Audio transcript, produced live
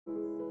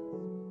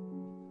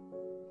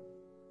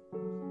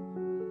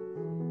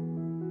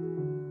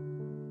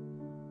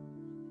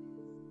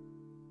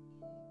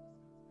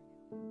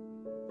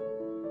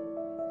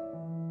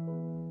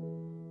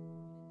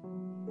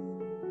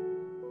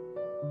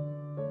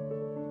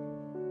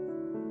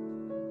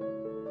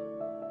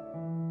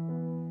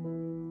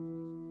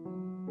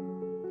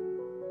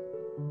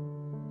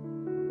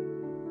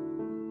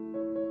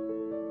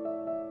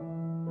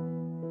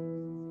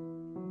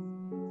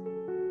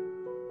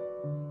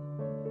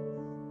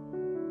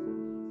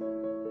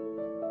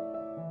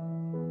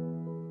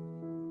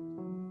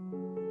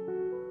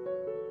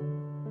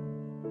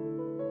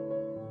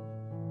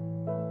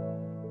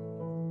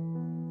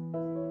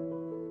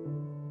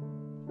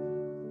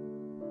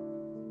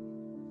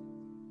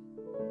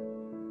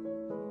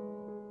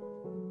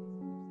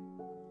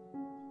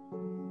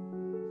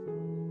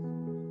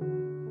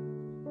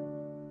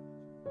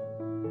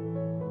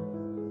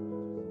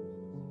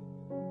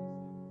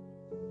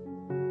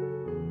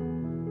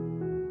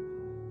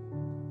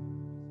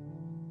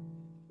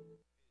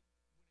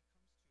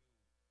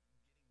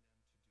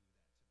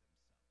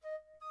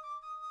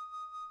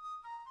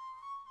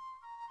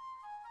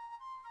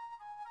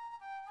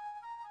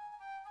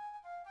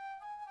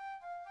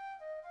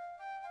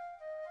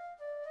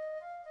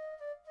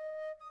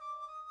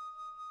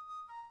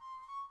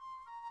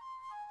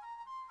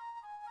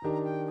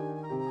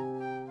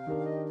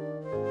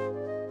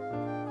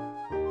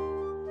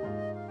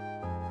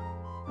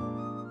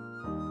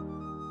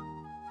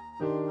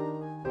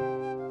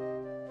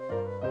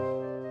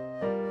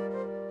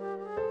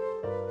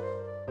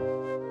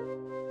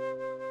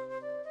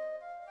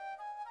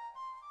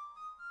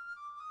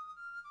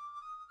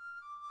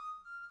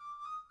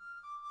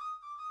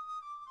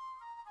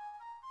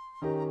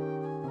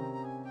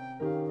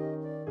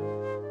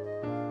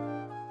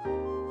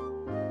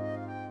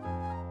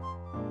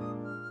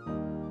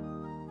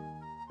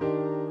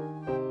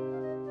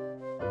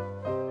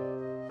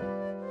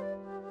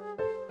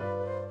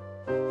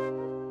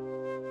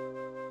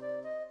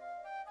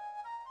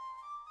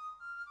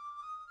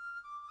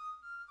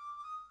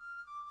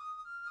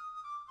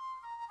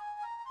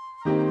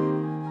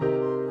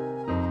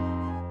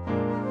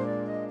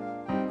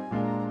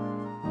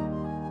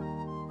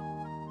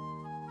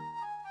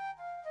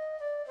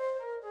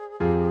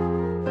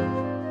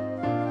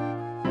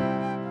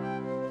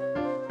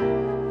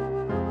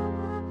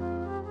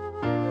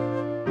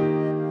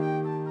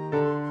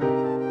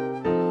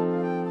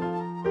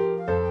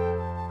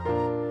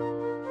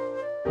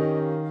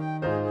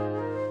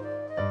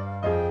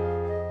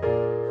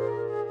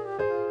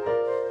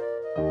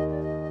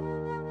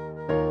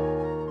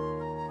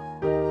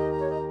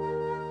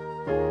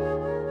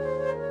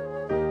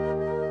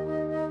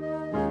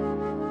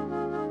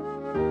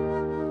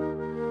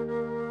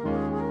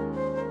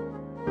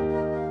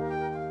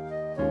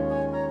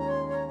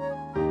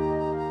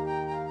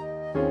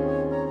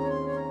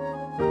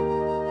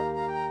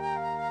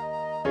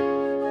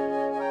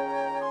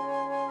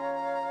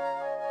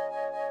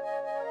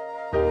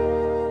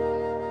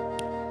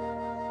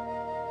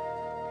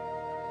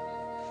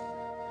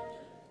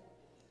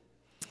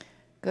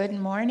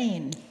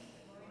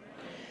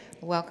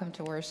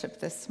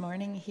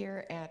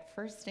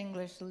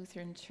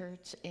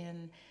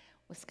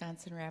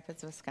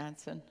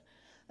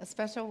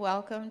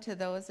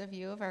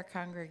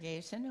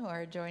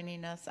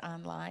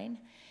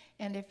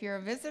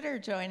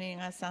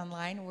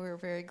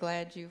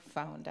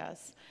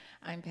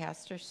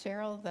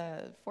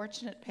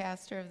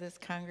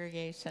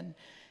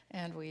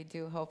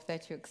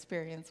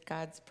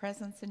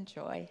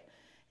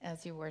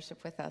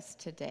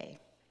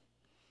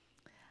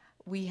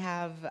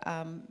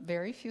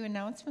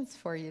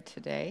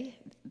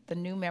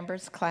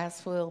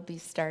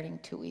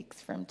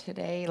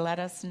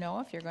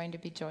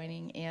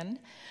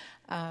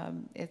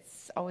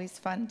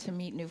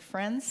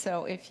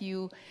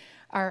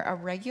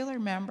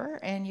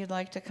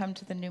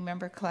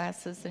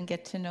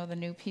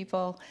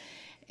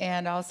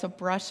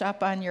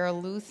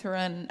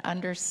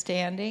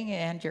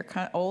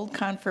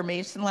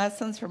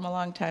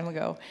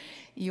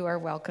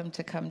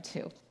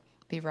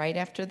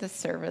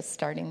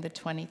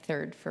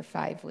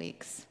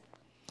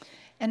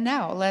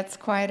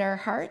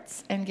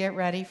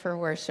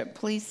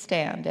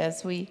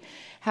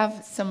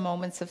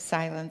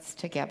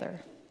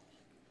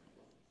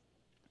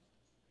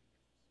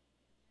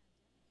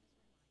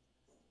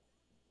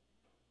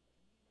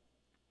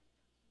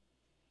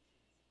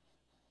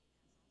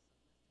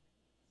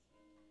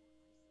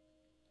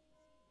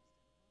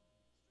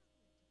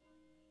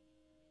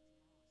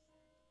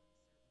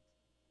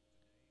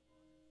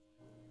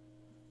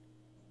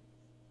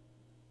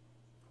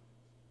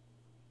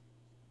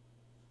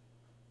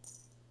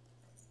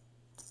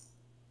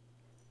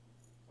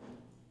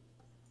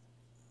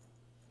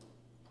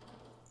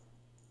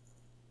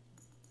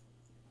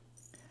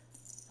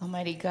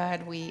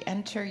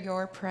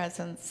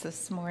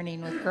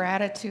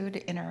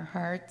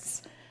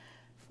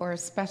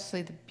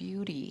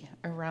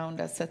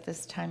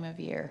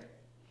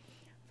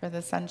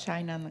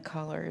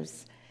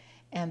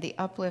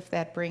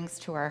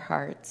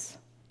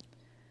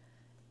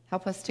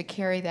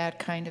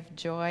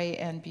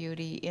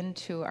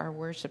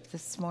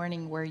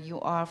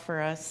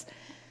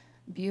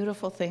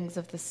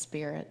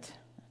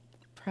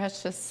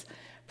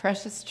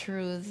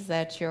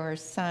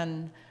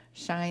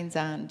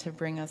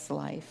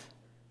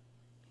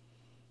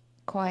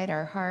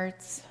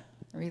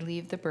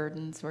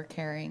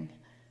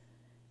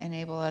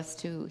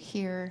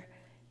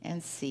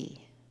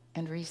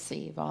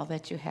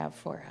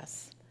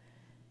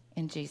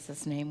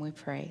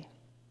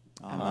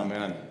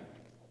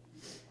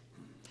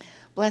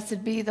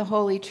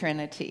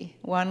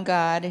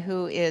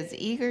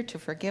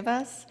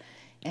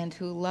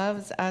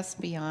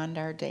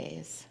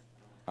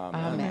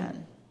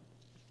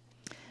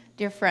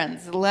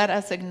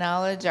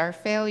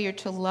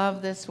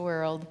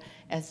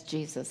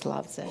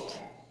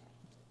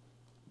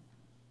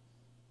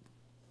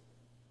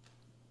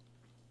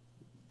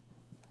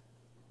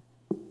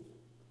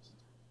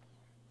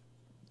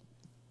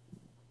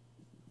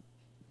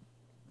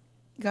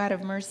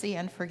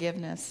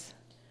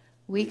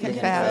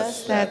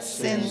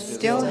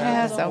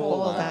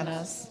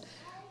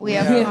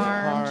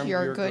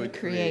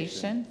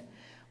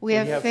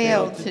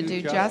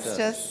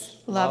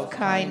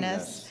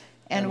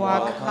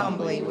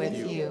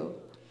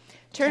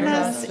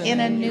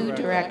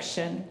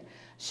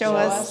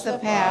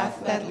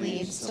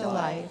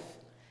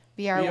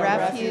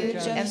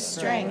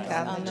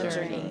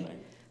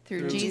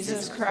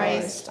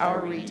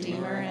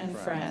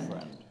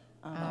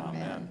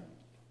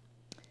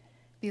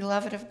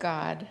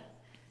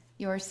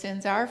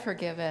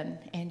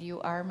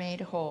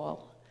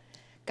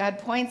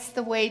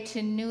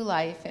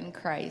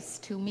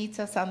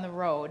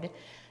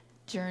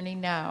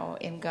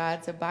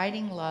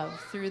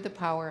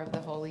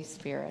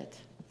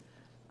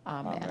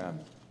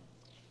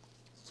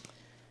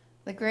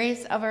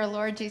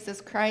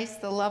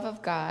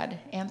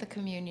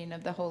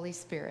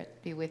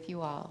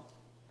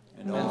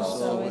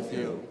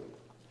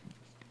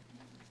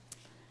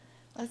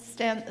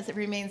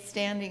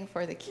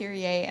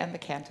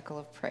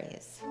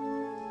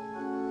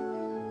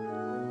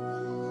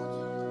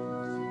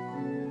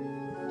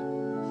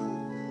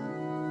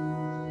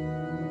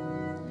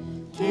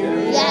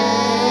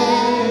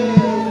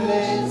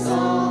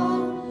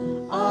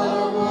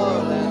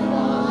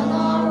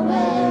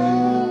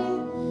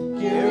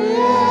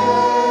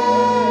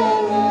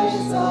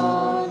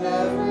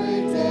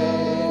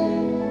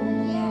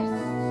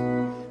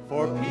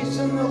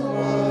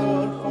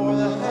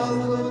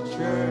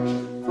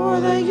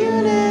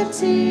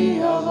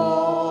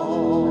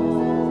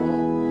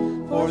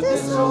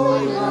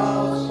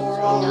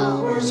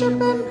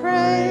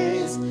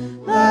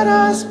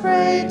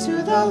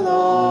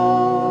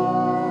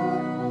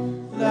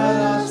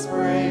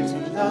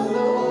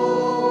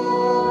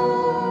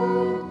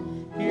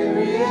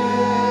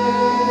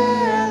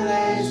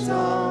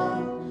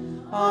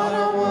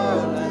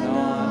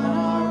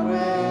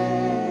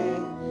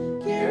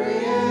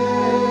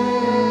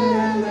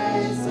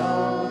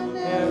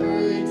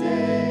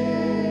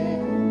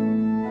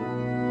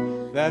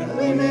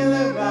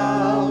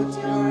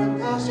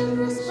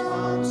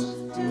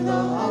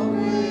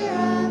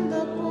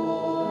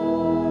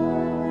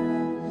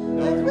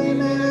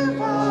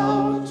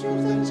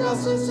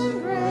justice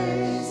and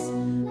grace,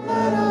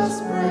 let us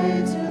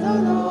pray to the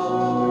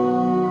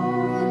Lord.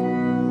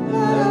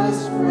 Let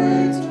us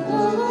pray to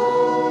the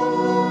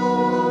Lord.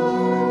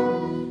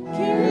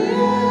 Kyrie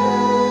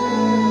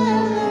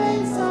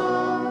eleison,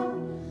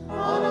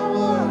 on our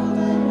world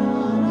and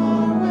on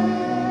our way.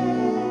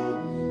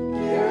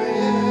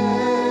 Kyrie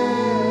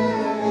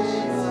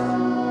eleison,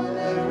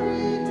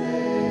 every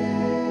day.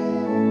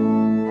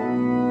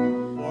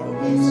 For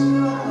peace in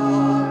our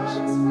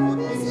hearts, for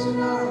peace in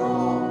our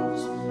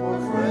homes, for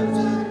friends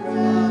and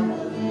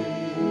family,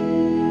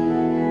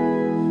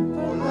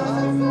 for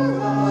life, for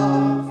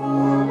love,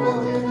 for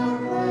work and our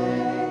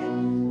play.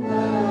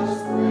 Let us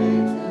pray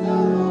to the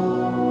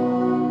Lord.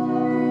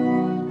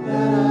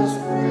 Let us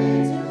pray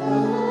to the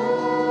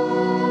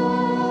Lord.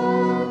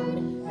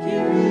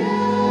 Kyrie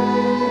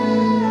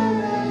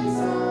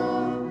eleison,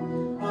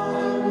 on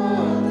our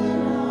world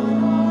and on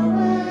our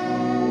way.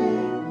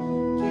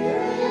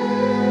 Kyrie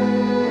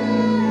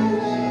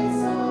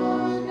eleison,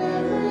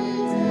 every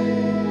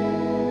day.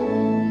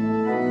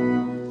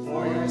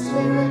 For your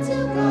Spirit to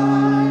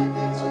guide,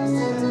 that you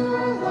center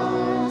our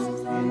lives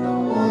in the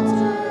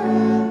water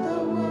and the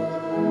word.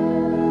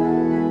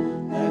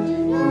 That you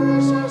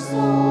nourish our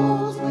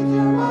souls with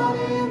your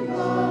body and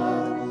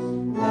blood.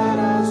 Let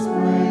us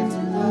pray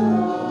to the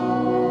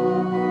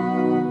Lord.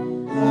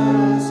 Let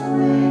us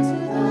pray to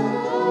the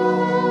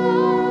Lord.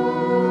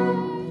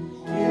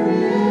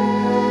 Kyrie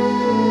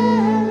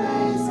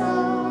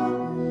eleison,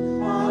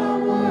 on our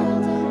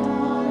world and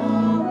on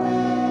our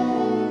way.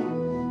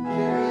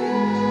 Kyrie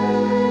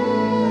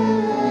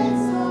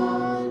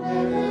eleison,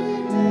 every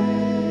day.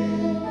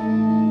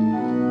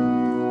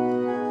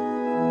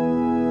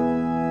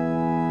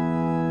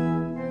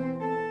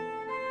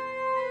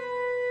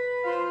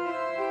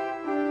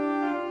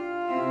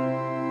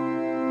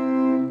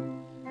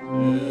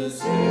 This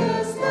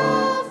is the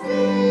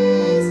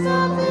feast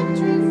of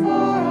victory for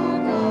our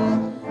God.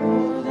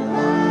 For the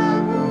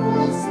Lamb who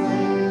was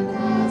slain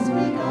has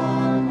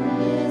begun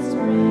his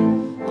reign.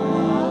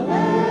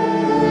 Alleluia.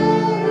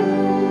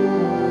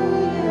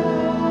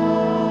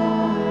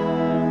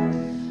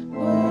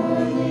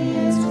 Worthy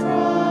is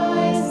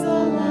Christ, the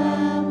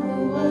Lamb who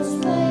was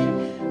slain,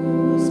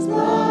 whose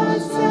blood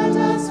set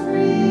us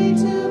free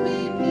to be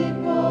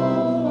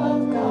people of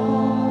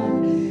God.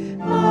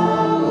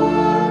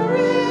 Power,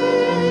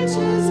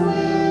 riches,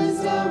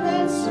 wisdom,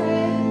 and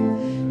strength,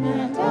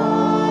 and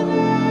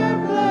honor,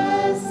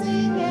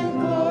 blessing, and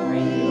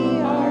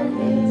glory are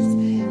His.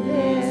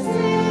 This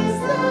is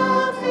the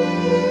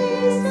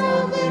feast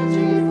of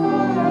victory for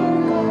our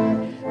God.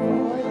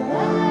 For the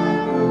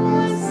Lamb who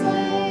was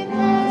slain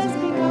has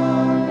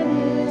begun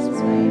His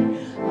reign.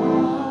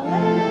 Alleluia.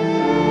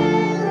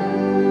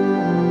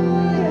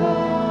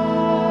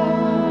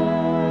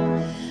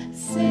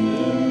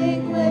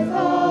 Sing with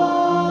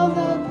all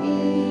the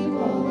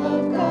people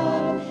of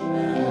God,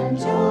 and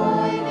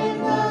join in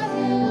the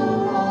hymn of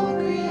all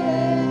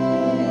creation.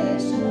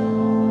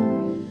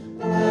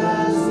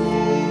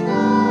 Blessing,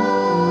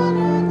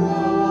 honor,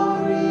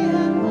 glory,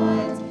 and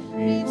might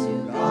be to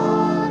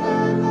God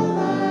and the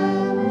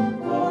Lamb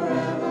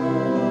forever.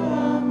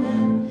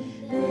 Amen.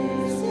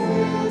 This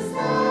is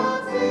the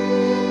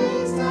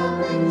feast of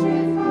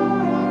victory for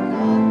our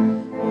God.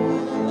 For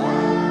the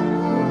Lamb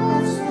who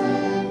was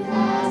slain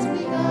has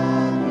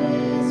begun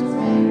his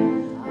reign.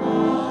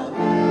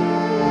 Alleluia.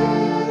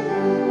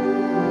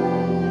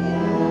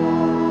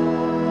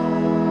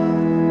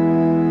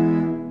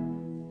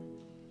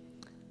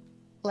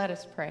 Let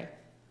us pray.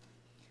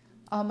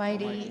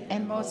 Almighty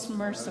and most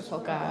merciful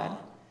God,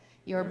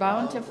 your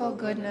bountiful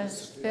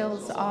goodness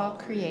fills all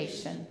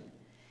creation.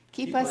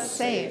 Keep us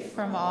safe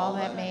from all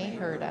that may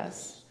hurt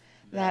us,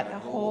 that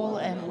whole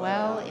and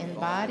well in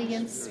body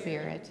and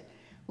spirit,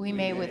 we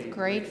may with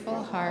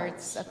grateful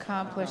hearts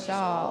accomplish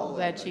all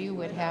that you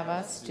would have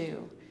us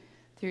do.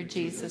 Through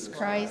Jesus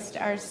Christ,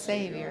 our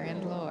Savior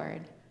and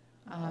Lord.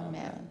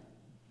 Amen.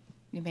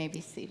 You may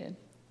be seated.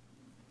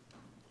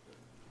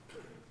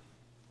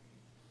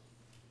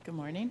 Good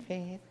morning,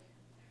 Faith.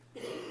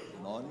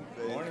 Morning,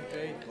 Faith. Morning,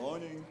 Faith.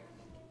 Morning.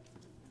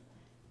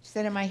 She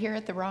said, am I here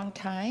at the wrong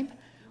time?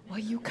 Well,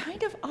 you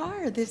kind of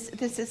are. This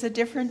is a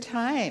different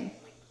time.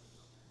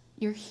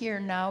 You're here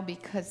now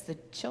because the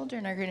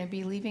children are going to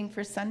be leaving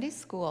for Sunday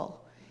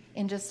school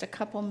in just a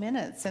couple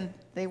minutes, and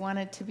they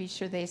wanted to be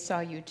sure they saw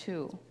you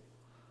too.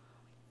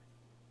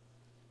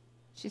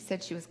 She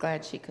said she was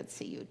glad she could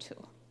see you too.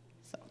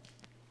 So,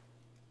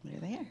 there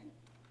they are.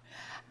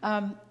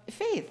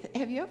 Faith,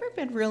 have you ever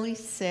been really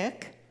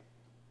sick?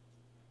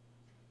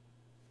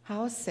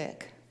 How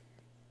sick?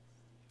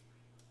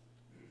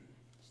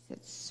 She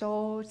said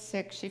so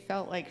sick she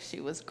felt like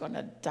she was going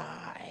to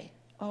die.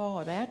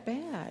 Oh, that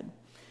bad.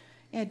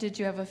 Yeah, did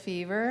you have a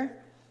fever?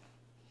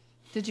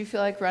 Did you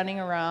feel like running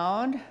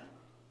around?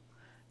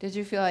 Did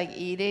you feel like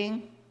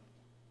eating?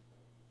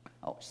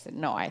 Oh, she said,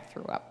 no, I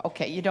threw up.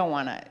 Okay, you don't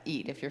want to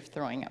eat if you're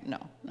throwing up.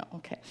 No,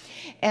 okay.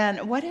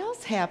 And what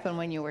else happened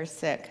when you were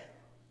sick?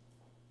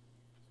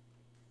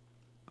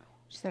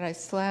 She said, I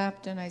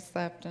slept and I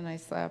slept and I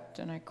slept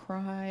and I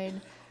cried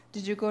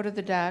Did you go to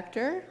the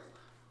doctor?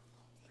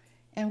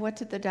 And what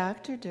did the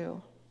doctor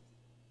do?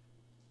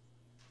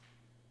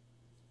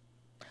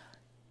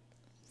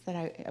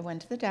 Said I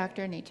went to the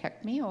doctor and he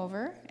checked me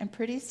over and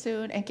pretty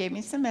soon, and gave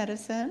me some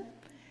medicine,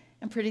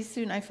 and pretty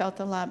soon I felt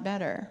a lot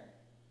better.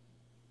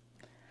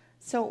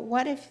 So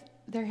what if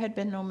there had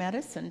been no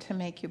medicine to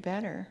make you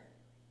better?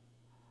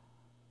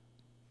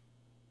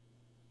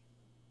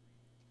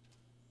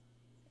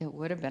 It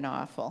would have been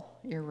awful.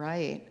 You're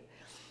right.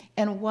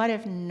 And what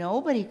if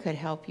nobody could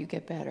help you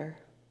get better?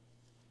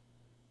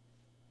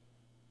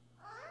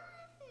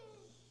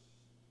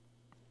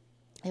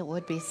 It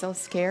would be so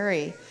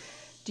scary.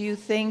 Do you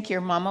think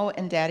your mama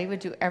and daddy would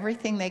do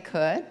everything they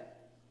could?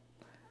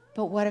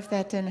 But what if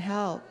that didn't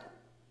help?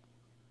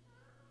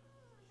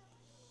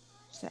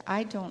 So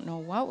I don't know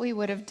what we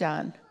would have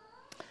done.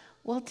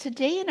 Well,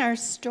 today in our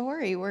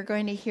story, we're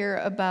going to hear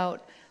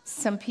about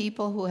some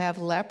people who have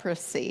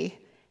leprosy.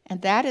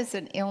 And that is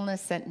an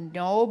illness that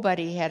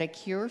nobody had a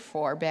cure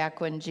for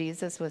back when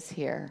Jesus was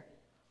here.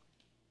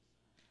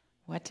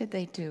 What did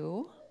they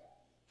do?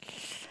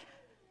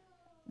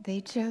 They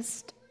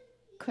just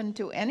couldn't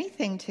do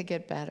anything to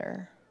get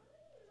better.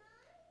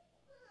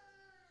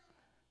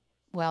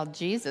 Well,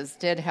 Jesus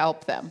did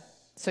help them.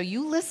 So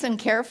you listen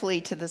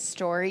carefully to the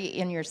story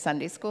in your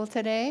Sunday school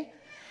today,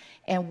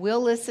 and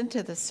we'll listen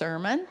to the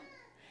sermon,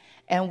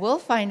 and we'll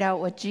find out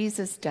what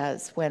Jesus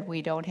does when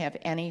we don't have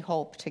any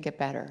hope to get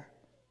better.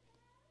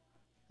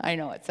 I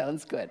know it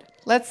sounds good.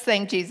 Let's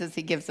thank Jesus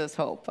he gives us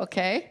hope,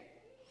 okay?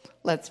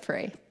 Let's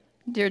pray.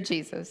 Dear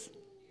Jesus,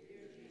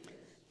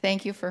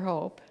 thank you for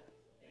hope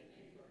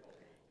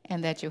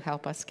and that you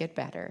help us get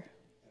better.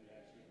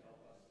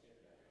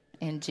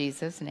 In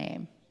Jesus'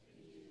 name,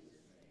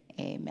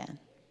 amen.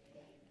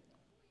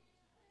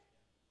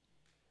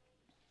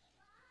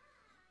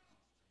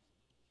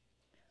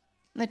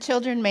 The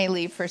children may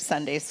leave for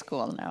Sunday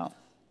school now.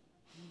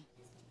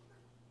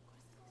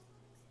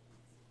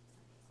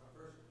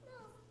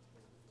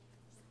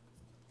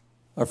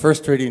 Our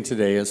first reading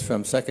today is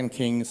from 2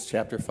 Kings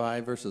chapter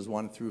 5, verses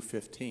 1 through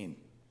 15.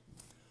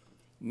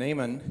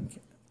 Naaman,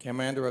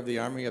 commander of the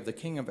army of the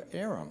king of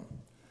Aram,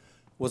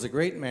 was a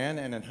great man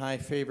and in high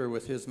favor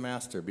with his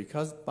master,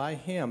 because by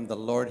him the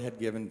Lord had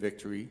given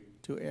victory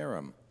to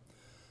Aram.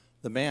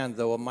 The man,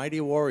 though a mighty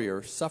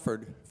warrior,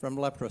 suffered from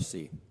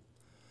leprosy.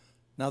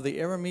 Now the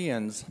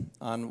Arameans,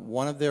 on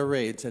one of their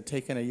raids, had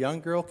taken a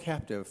young girl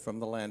captive from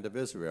the land of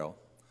Israel,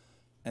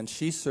 and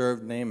she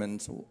served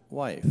Naaman's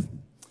wife.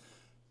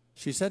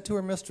 She said to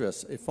her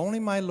mistress, "If only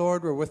my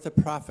lord were with the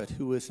prophet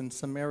who is in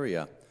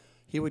Samaria,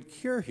 he would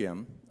cure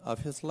him of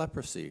his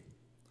leprosy."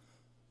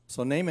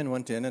 So Naaman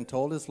went in and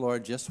told his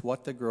lord just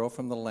what the girl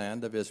from the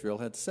land of Israel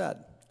had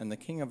said. And the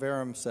king of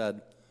Aram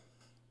said,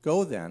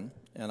 "Go then,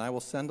 and I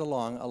will send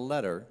along a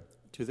letter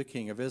to the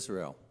king of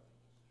Israel."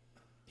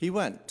 He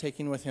went,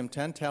 taking with him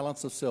 10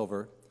 talents of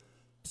silver,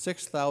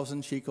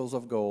 6,000 shekels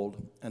of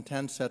gold, and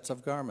 10 sets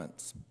of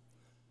garments.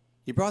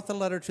 He brought the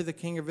letter to the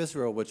king of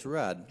Israel, which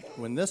read,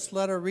 "When this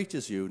letter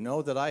reaches you,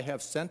 know that I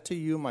have sent to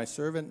you my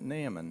servant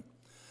Naaman,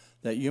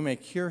 that you may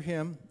cure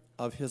him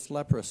of his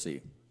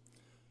leprosy."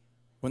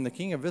 When the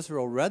king of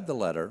Israel read the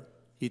letter,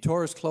 he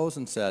tore his clothes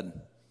and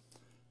said,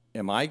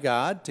 "Am I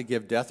God to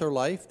give death or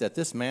life, that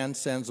this man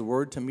sends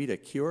word to me to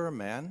cure a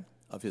man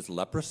of his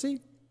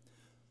leprosy?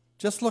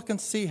 Just look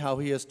and see how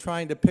he is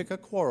trying to pick a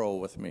quarrel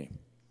with me."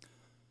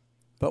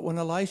 But when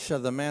Elisha,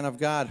 the man of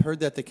God,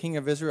 heard that the king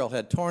of Israel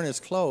had torn his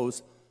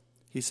clothes,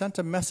 he sent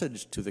a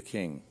message to the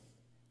king.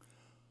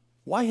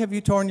 "Why have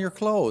you torn your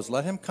clothes?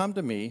 Let him come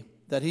to me,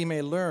 that he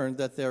may learn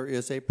that there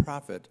is a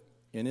prophet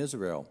in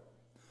Israel."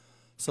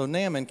 So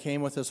Naaman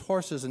came with his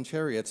horses and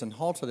chariots and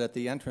halted at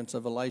the entrance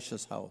of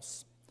Elisha's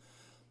house.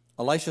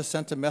 Elisha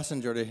sent a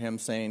messenger to him,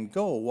 saying,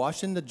 "Go,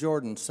 wash in the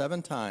Jordan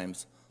 7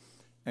 times,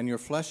 and your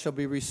flesh shall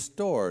be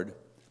restored,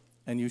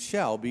 and you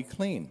shall be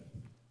clean."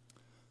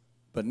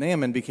 But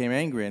Naaman became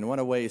angry and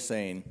went away,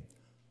 saying,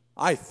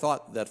 "I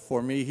thought that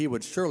for me he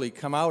would surely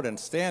come out and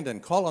stand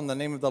and call on the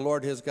name of the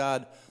Lord his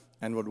God,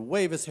 and would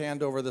wave his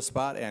hand over the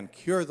spot and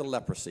cure the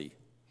leprosy.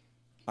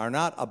 Are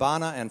not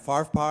Abana and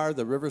Pharpar,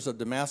 the rivers of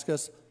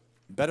Damascus,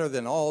 better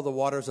than all the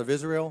waters of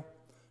Israel?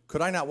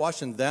 Could I not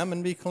wash in them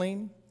and be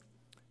clean?"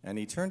 And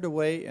he turned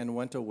away and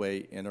went away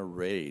in a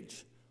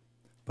rage.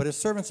 But his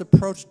servants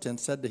approached and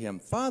said to him,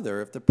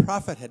 "Father, if the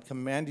prophet had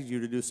commanded you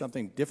to do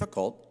something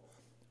difficult,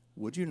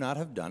 would you not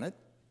have done it?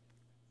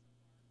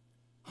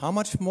 How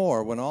much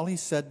more when all he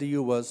said to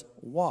you was,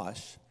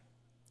 'Wash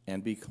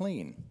and be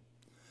clean'?"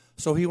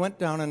 So he went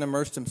down and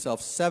immersed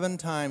himself 7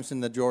 times in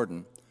the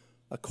Jordan,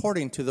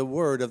 according to the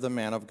word of the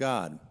man of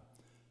God.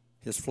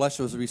 His flesh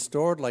was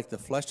restored like the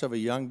flesh of a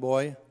young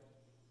boy,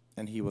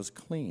 and he was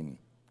clean.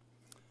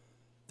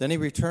 Then he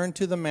returned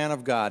to the man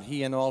of God,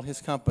 he and all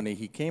his company.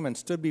 He came and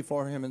stood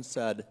before him and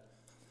said,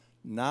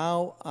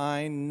 "Now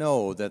I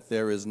know that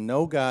there is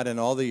no God in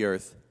all the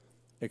earth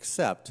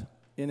except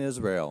in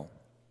Israel."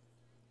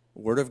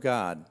 Word of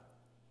God,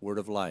 word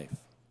of life.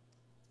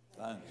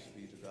 Thanks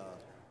be to God.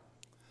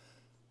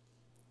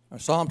 Our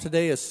psalm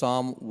today is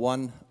Psalm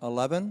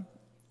 111,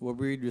 We'll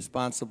read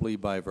responsibly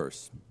by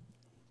verse.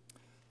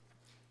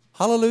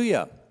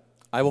 Hallelujah!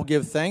 I will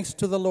give thanks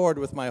to the Lord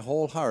with my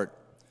whole heart,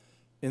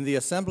 in the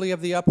assembly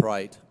of the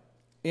upright,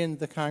 in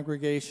the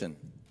congregation.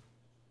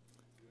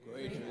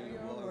 Great are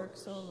your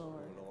works, O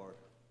Lord.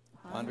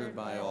 Pondered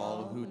by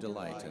all who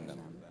delight in them.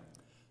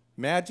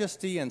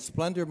 Majesty and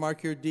splendor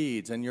mark your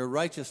deeds, and your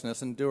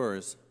righteousness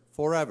endures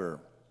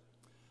forever.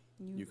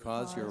 You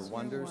cause your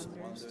wonders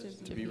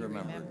to be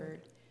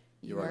remembered.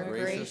 You are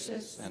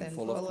gracious and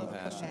full of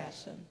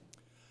compassion.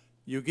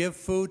 You give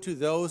food to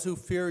those who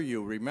fear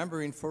you,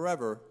 remembering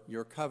forever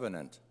your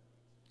covenant.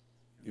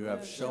 You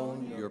have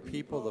shown your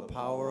people the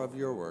power of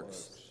your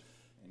works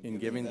in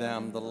giving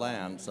them the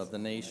lands of the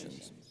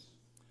nations.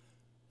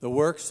 The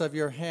works of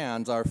your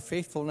hands are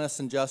faithfulness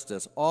and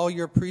justice. All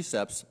your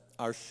precepts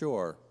are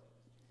sure.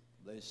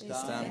 They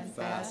stand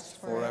fast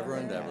forever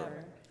and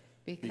ever,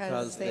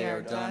 because they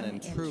are done in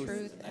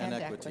truth and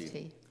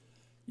equity.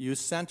 You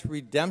sent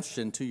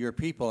redemption to your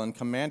people and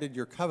commanded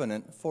your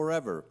covenant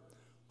forever.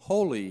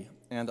 Holy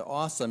and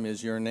awesome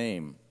is your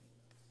name.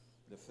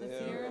 The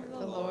fear of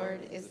the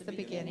Lord is the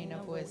beginning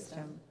of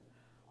wisdom.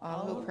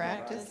 All who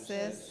practice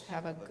this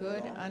have a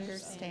good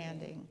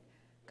understanding.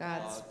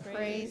 God's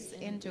praise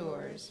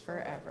endures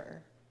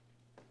forever.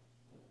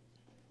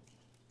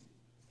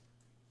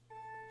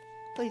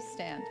 Please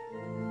stand.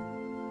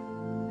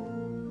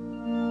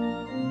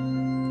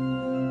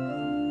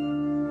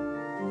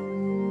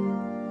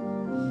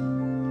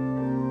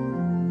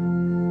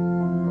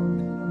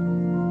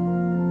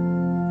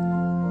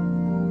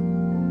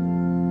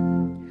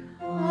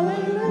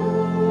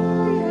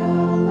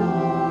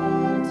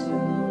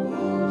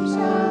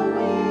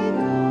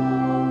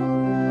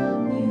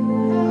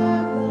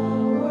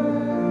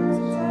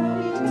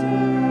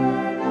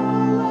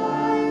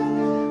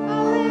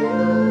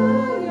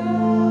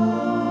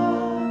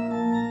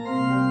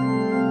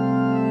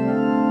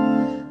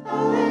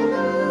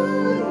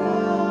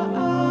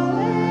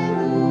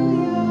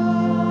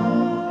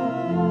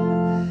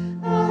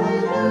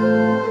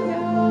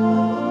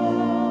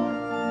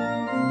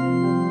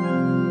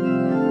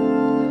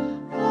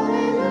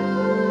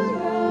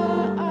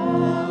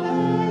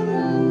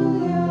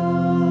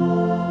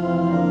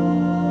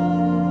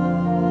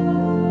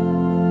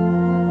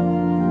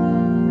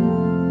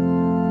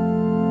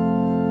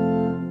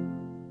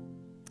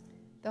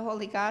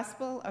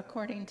 Gospel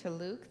according to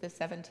Luke, the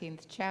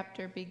 17th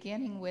chapter,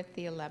 beginning with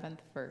the 11th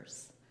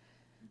verse.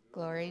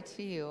 Glory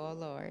to you, O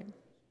Lord.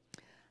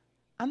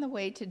 On the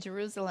way to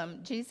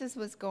Jerusalem, Jesus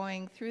was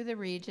going through the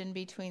region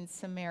between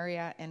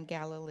Samaria and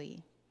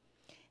Galilee.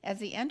 As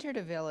he entered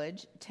a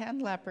village, 10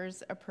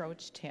 lepers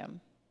approached him.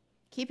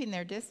 Keeping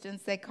their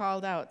distance, they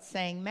called out,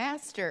 saying,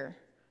 "Master,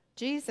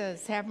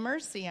 Jesus, have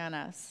mercy on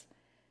us."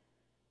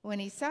 When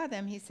he saw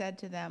them, he said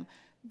to them,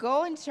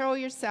 "Go and show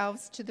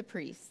yourselves to the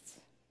priests."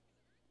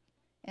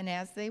 And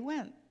as they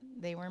went,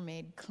 they were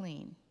made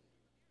clean.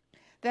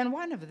 Then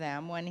one of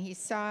them, when he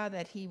saw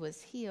that he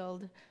was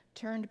healed,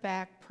 turned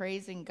back,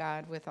 praising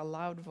God with a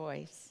loud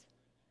voice.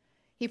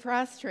 He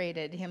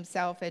prostrated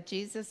himself at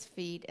Jesus'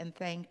 feet and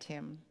thanked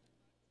him.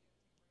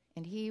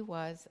 And he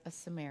was a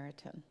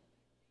Samaritan.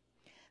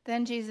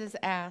 Then Jesus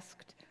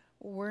asked,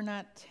 "Were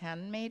not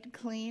 10 made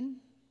clean?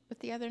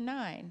 But the other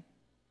 9,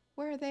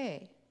 where are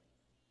they?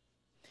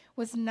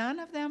 Was none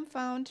of them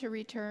found to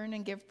return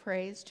and give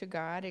praise to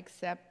God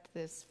except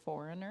this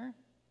foreigner?"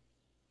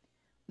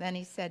 Then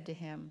he said to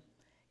him,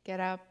 "Get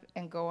up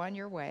and go on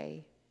your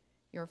way.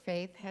 Your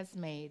faith has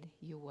made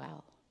you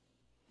well."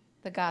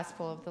 The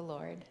gospel of the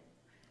Lord.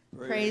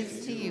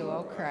 Praise to you,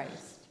 O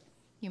Christ.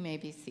 You may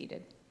be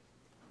seated.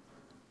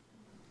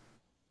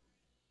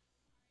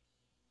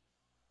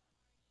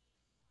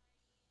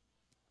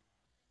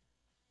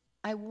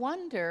 I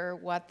wonder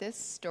what this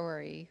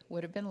story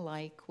would have been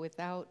like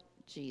without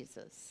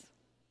Jesus.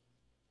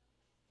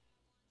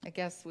 I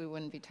guess we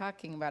wouldn't be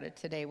talking about it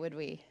today, would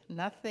we?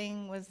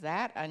 Nothing was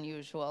that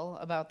unusual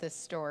about this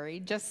story.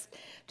 Just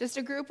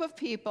a group of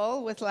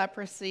people with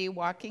leprosy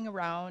walking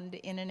around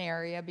in an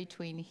area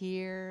between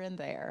here and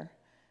there.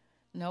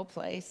 No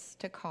place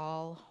to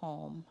call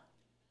home.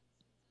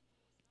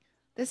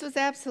 This was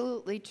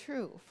absolutely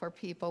true for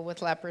people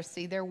with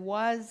leprosy. There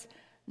was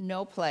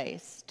no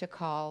place to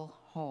call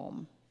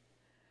home.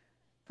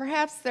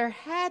 Perhaps there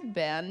had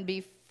been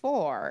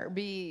before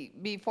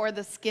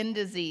the skin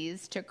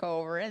disease took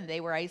over and they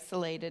were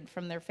isolated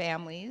from their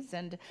families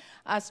and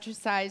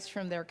ostracized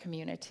from their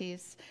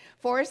communities,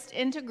 forced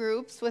into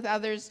groups with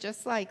others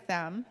just like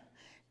them,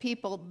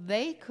 people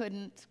they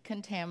couldn't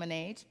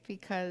contaminate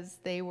because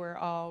they were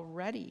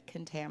already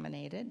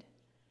contaminated.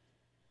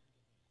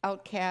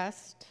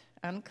 Outcast,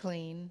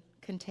 unclean,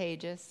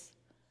 contagious,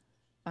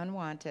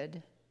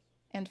 unwanted,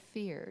 and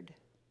feared.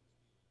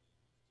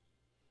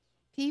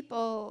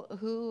 People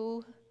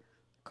who,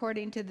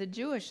 according to the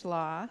Jewish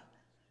law,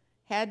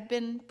 had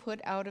been put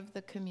out of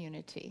the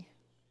community.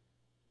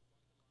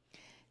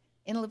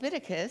 In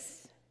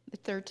Leviticus, the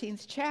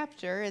 13th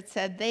chapter, it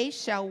said, "They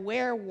shall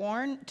wear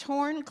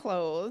torn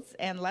clothes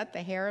and let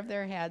the hair of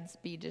their heads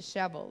be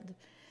disheveled.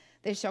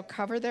 They shall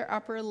cover their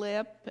upper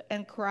lip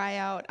and cry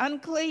out,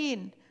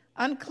 unclean,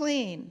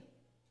 unclean.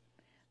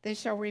 They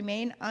shall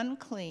remain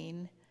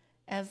unclean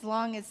as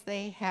long as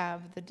they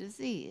have the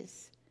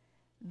disease.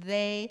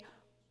 They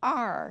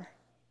are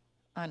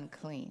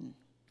unclean.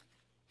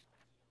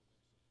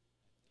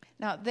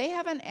 Now, they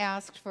haven't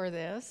asked for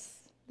this.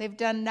 They've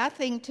done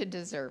nothing to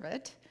deserve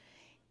it.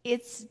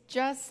 It's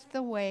just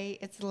the way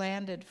it's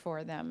landed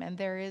for them, and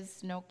there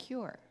is no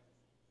cure.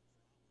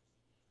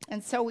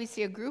 And so we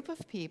see a group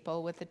of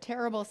people with a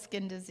terrible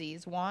skin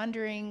disease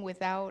wandering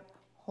without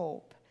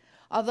hope,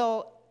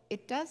 although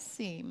it does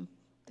seem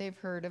they've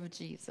heard of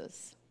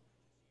Jesus.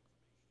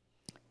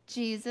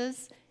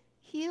 Jesus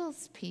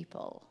heals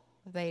people,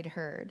 they'd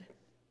heard.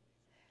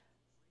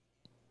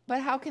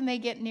 But how can they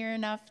get near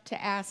enough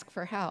to ask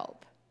for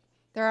help?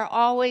 There are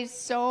always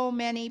so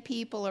many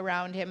people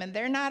around him, and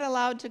they're not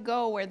allowed to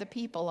go where the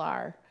people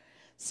are.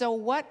 So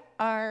what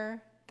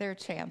are their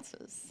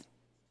chances?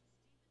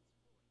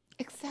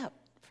 Except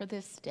for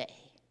this day.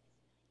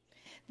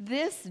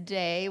 This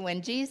day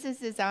when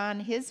Jesus is on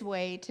his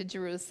way to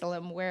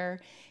Jerusalem, where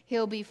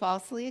he'll be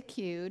falsely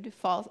accused,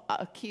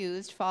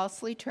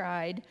 falsely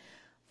tried,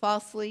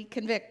 falsely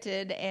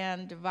convicted,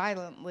 and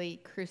violently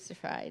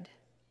crucified.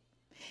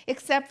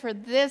 Except for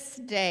this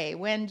day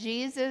when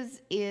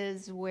Jesus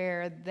is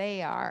where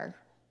they are,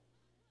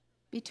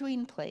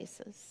 between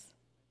places,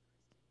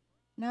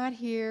 not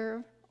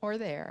here or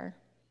there.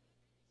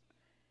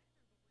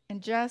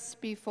 And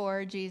just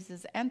before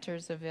Jesus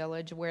enters a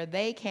village where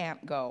they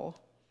can't go,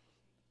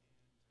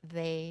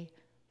 they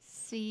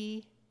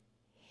see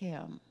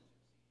him.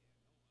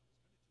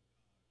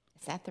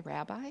 Is that the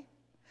rabbi?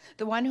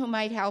 The one who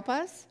might help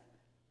us?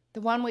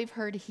 The one we've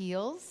heard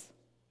heals?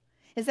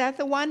 Is that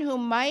the one who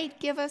might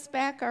give us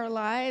back our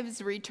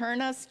lives,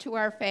 return us to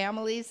our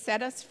families,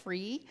 set us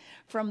free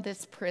from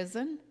this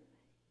prison?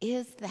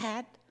 Is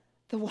that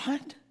the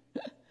one?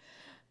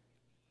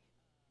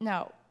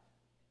 No.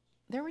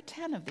 There were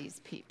 10 of these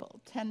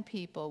people, 10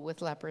 people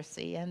with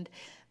leprosy, and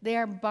they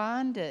are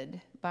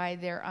bonded by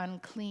their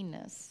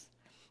uncleanness.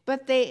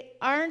 But they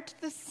aren't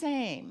the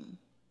same,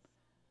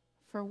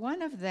 for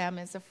one of them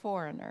is a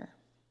foreigner,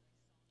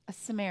 a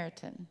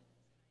Samaritan,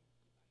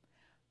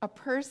 a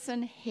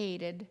person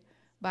hated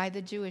by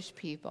the Jewish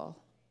people,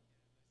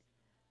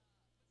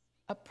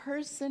 a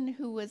person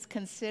who was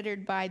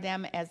considered by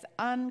them as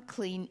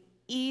unclean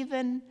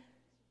even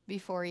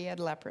before he had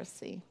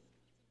leprosy.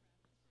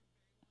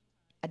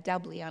 A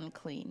doubly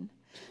unclean,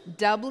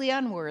 doubly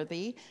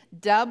unworthy,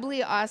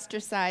 doubly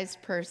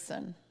ostracized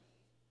person.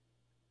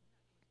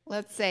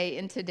 Let's say,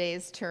 in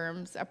today's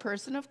terms, a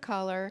person of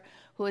color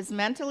who is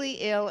mentally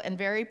ill and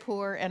very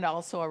poor and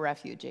also a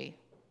refugee.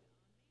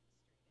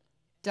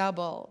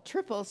 Double,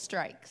 triple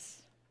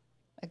strikes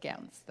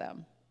against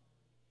them.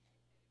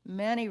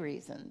 Many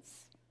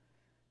reasons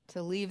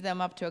to leave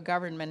them up to a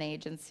government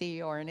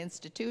agency or an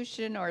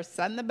institution or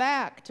send them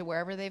back to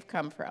wherever they've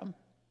come from.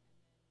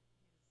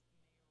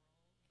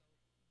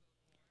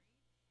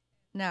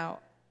 Now,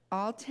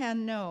 all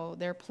 10 know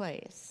their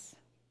place.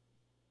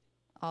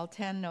 All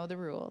 10 know the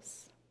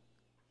rules.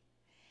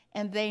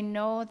 And they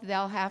know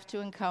they'll have to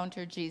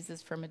encounter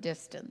Jesus from a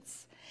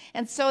distance.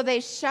 And so they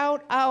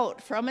shout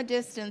out from a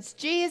distance,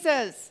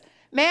 Jesus,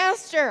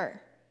 Master,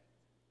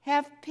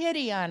 have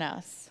pity on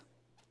us.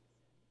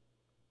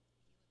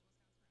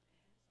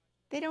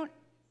 They don't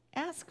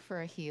ask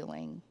for a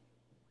healing.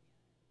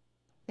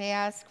 They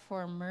ask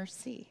for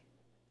mercy.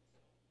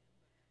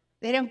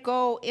 They don't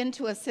go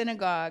into a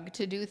synagogue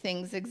to do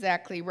things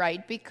exactly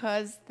right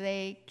because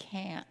they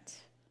can't.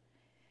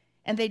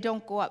 And they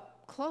don't go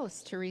up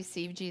close to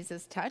receive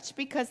Jesus' touch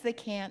because they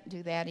can't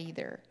do that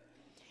either.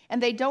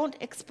 And they don't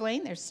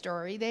explain their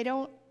story. They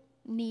don't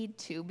need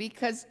to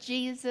because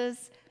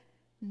Jesus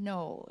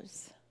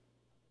knows.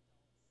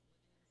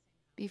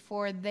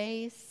 Before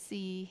they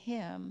see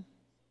him,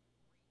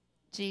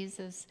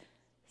 Jesus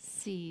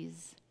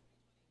sees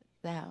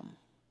them.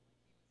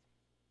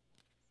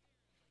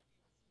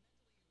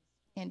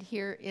 And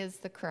here is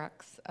the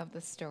crux of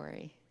the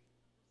story.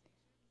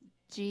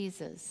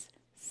 Jesus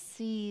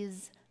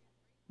sees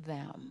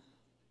them.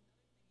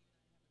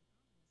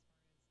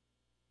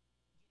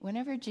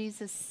 Whenever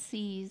Jesus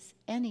sees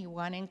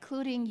anyone,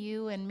 including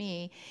you and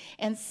me,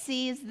 and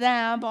sees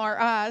them or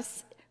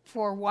us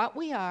for what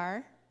we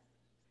are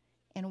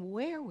and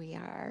where we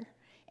are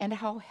and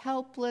how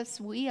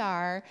helpless we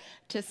are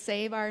to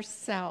save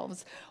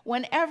ourselves,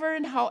 whenever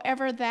and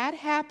however that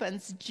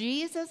happens,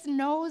 Jesus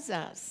knows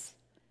us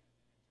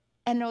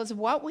and knows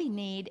what we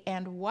need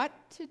and what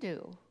to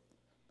do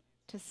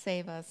to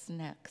save us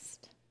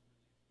next.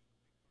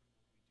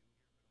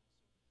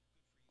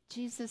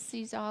 Jesus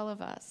sees all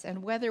of us,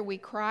 and whether we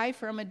cry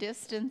from a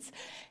distance,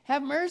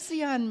 have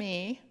mercy on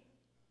me,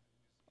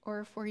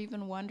 or if we're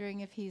even wondering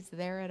if he's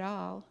there at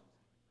all,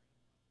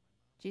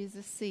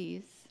 Jesus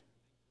sees,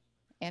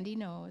 and he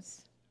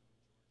knows,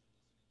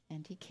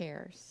 and he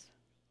cares.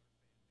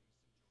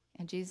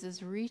 And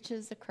Jesus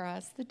reaches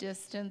across the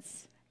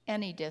distance,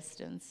 any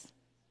distance,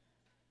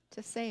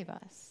 to save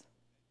us.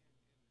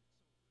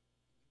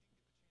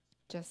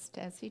 just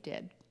as he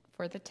did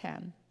for the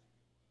 10,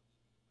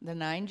 the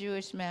 9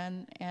 Jewish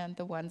men and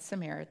the 1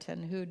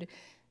 Samaritan who'd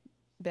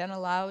been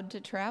allowed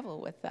to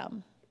travel with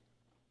them.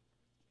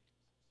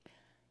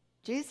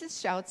 Jesus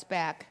shouts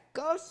back,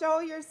 "Go show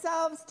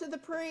yourselves to the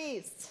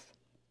priests."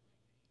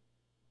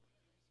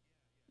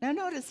 Now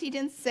notice he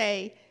didn't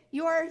say,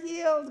 "You are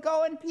healed,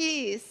 go in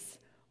peace,"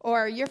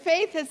 or "Your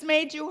faith has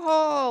made you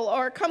whole,"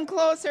 or "Come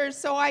closer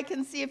so I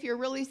can see if you're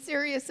really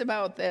serious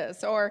about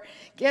this," or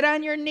 "Get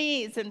on your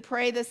knees and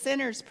pray the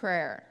sinner's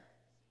prayer."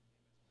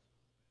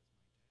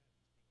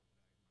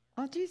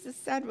 All Jesus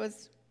said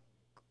was,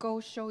 "Go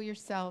show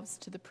yourselves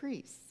to the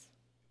priests."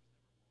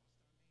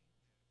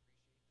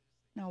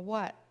 Now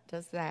what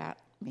does that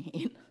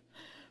mean?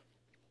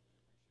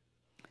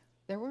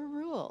 There were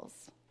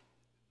rules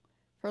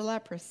for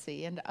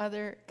leprosy and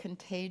other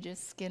contagious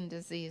skin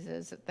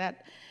diseases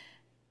that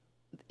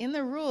in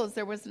the rules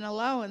there was an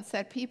allowance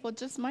that people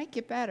just might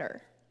get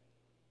better.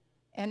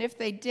 And if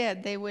they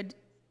did, they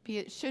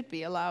should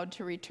be allowed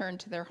to return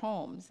to their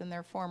homes and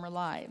their former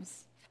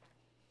lives.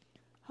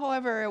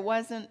 However, it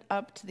wasn't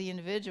up to the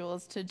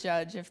individuals to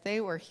judge if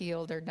they were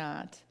healed or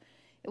not.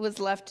 It was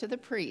left to the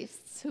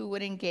priests, who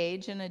would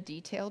engage in a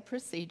detailed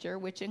procedure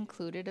which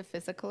included a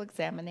physical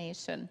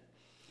examination.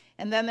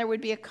 And then there would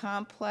be a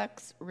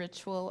complex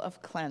ritual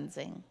of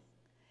cleansing.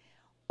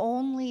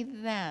 Only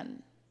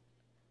then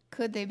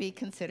could they be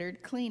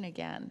considered clean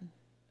again.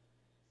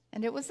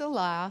 And it was a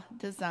law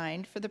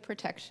designed for the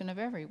protection of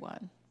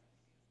everyone.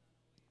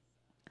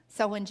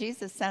 So when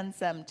Jesus sends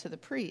them to the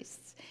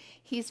priests,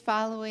 he's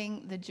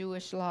following the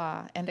Jewish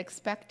law and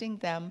expecting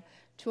them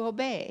to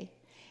obey.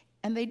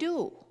 And they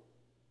do.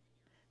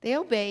 They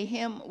obey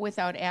him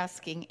without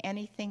asking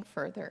anything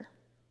further.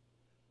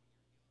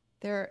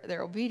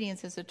 Their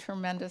obedience is a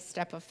tremendous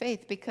step of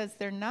faith because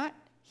they're not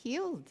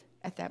healed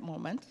at that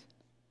moment.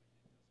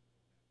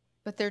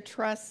 But they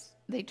trust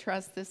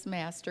this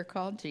master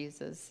called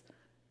Jesus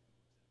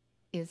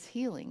is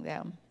healing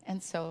them.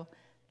 And so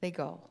they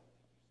go.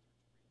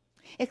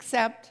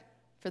 Except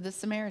for the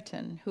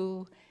Samaritan,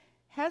 who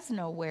has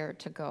nowhere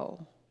to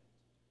go.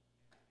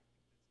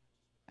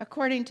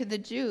 According to the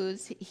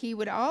Jews, he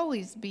would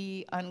always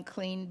be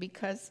unclean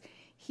because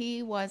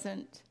he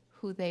wasn't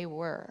who they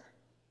were.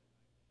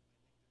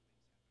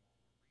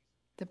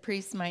 The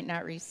priest might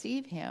not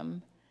receive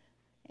him,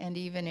 and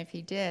even if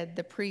he did,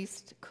 the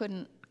priest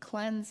couldn't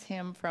cleanse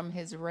him from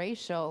his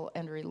racial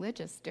and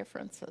religious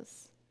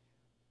differences.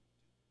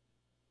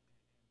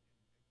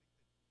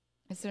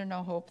 Is there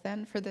no hope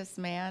then for this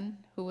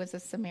man who was a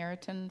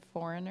Samaritan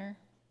foreigner?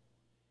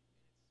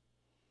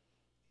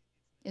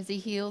 Is he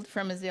healed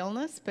from his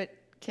illness but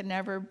can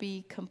never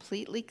be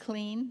completely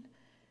clean?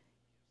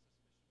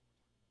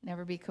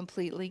 Never be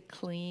completely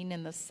clean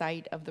in the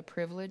sight of the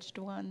privileged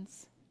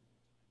ones?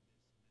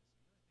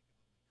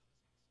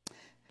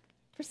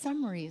 For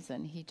some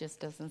reason, he just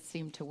doesn't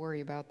seem to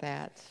worry about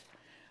that,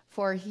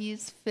 for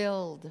he's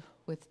filled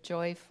with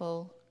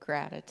joyful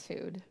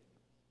gratitude.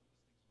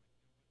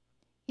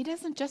 He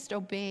doesn't just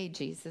obey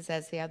Jesus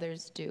as the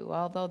others do,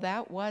 although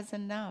that was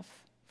enough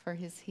for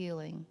his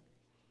healing.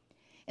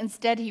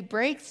 Instead, he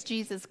breaks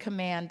Jesus'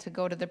 command to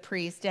go to the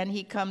priest, and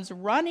he comes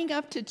running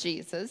up to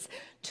Jesus,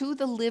 to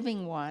the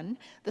living one,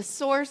 the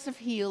source of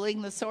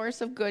healing, the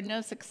source of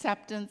goodness,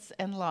 acceptance,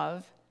 and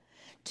love,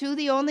 to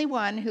the only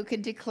one who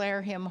could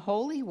declare him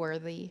wholly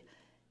worthy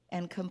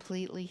and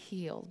completely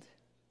healed,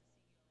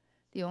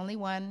 the only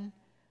one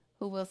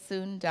who will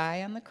soon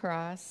die on the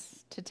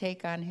cross to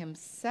take on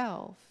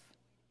himself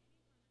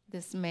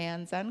this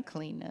man's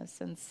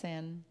uncleanness and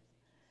sin,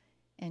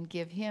 and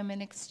give him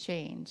in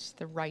exchange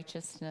the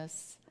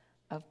righteousness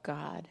of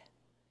God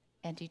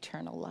and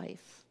eternal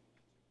life.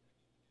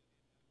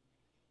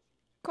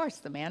 Of course,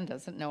 the man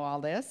doesn't know all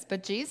this,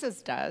 but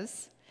Jesus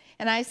does.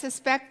 And I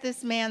suspect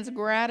this man's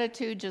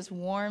gratitude just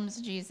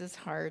warms Jesus'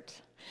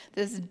 heart.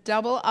 This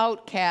double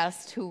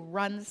outcast who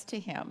runs to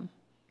him,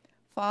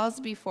 falls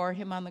before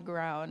him on the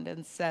ground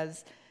and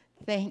says,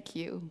 "Thank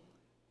you,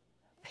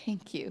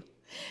 thank you,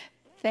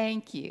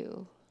 thank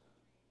you,"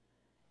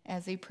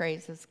 as he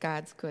praises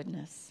God's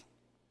goodness.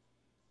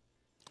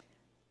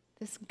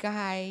 This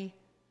guy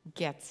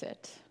gets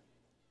it.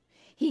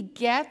 He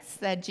gets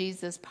that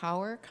Jesus'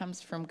 power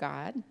comes from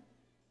God.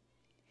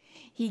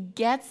 He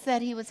gets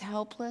that he was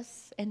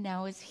helpless and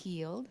now is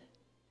healed.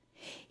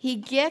 He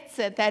gets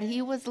it that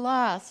he was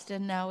lost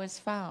and now is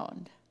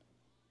found.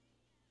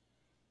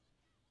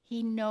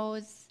 He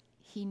knows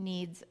he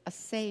needs a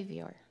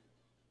Savior,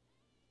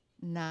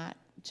 not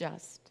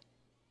just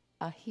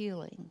a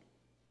healing.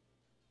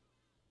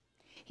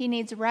 He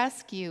needs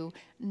rescue,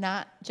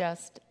 not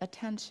just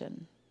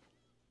attention.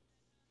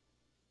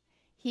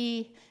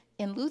 He,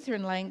 in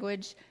Lutheran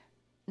language,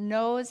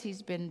 knows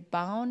he's been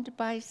bound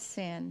by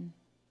sin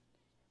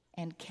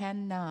and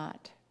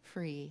cannot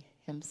free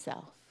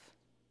himself.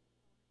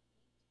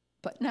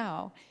 But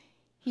now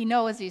he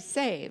knows he's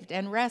saved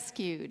and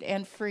rescued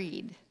and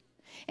freed.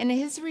 And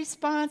his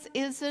response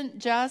isn't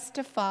just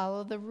to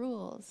follow the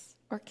rules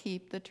or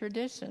keep the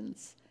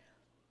traditions.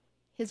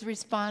 His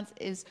response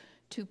is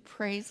to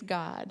praise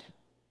God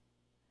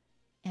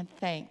and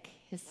thank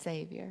his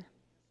Savior.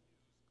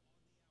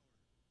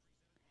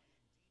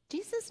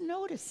 Jesus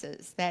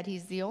notices that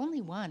he's the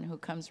only one who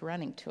comes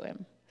running to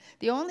him,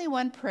 the only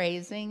one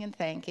praising and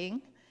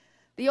thanking,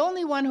 the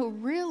only one who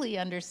really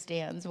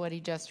understands what he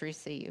just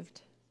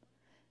received,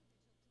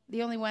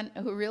 the only one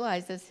who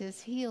realizes his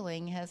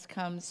healing has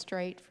come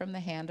straight from the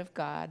hand of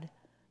God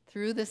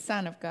through the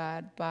Son of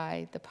God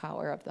by the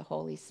power of the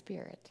Holy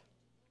Spirit.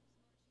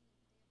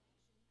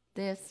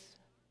 This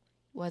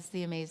was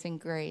the amazing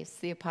grace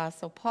the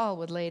Apostle Paul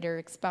would later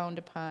expound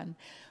upon.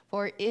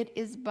 For it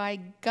is by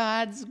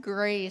God's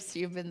grace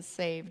you've been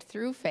saved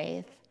through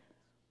faith.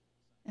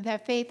 And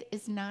that faith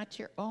is not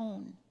your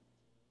own.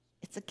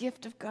 It's a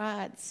gift of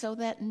God so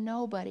that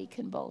nobody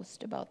can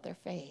boast about their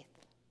faith.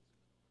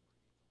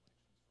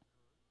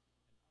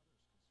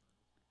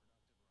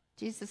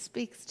 Jesus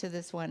speaks to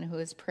this one who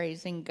is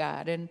praising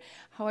God, and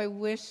how I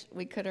wish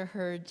we could have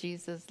heard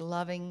Jesus'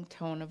 loving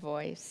tone of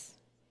voice,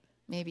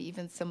 maybe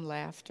even some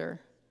laughter.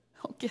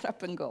 Oh, get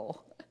up and go.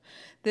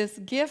 This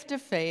gift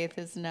of faith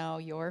is now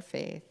your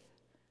faith.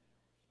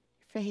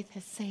 Faith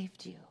has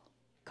saved you.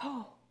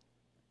 Go.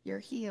 You're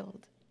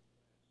healed.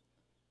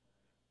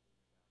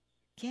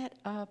 Get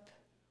up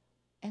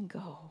and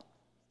go.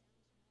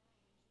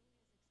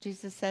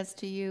 Jesus says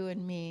to you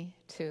and me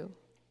too,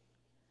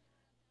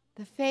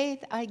 the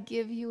faith I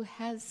give you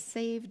has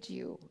saved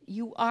you.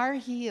 You are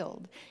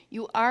healed.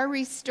 You are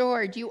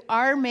restored. You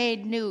are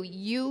made new.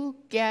 You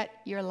get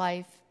your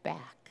life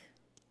back.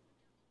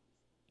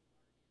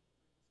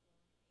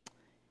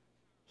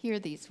 Hear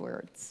these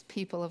words,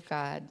 people of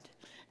God.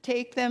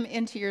 Take them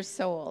into your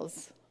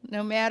souls.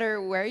 No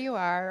matter where you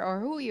are or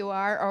who you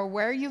are or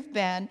where you've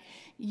been,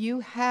 you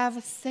have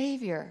a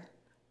Savior,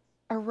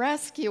 a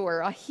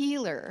rescuer, a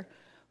healer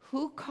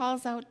who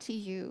calls out to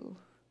you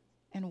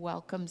and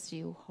welcomes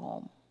you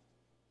home.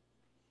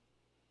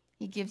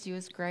 He gives you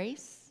his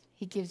grace.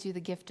 He gives you the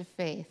gift of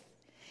faith.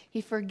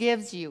 He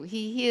forgives you.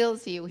 He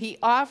heals you. He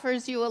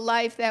offers you a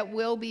life that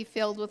will be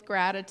filled with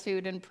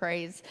gratitude and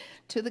praise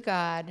to the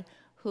God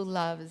who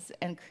loves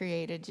and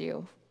created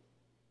you.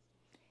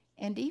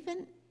 And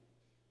even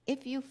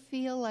if you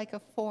feel like a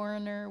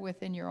foreigner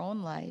within your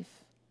own life,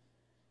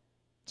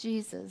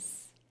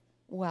 Jesus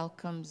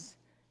welcomes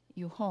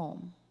you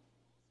home.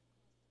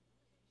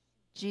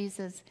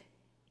 Jesus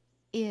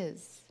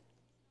is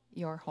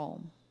your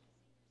home.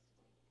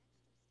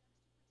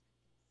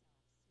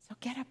 So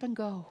get up and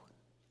go.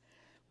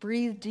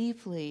 Breathe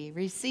deeply,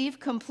 receive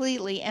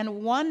completely,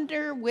 and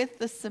wonder with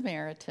the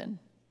Samaritan,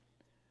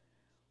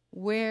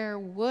 where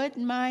would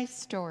my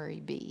story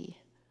be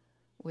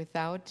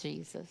without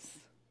Jesus?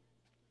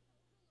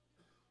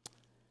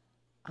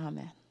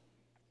 Amen.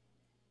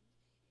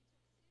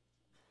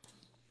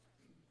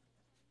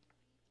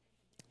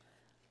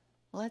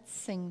 Let's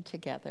sing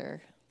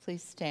together.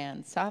 Please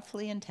stand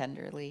softly and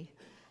tenderly.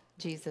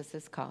 Jesus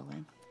is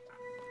calling.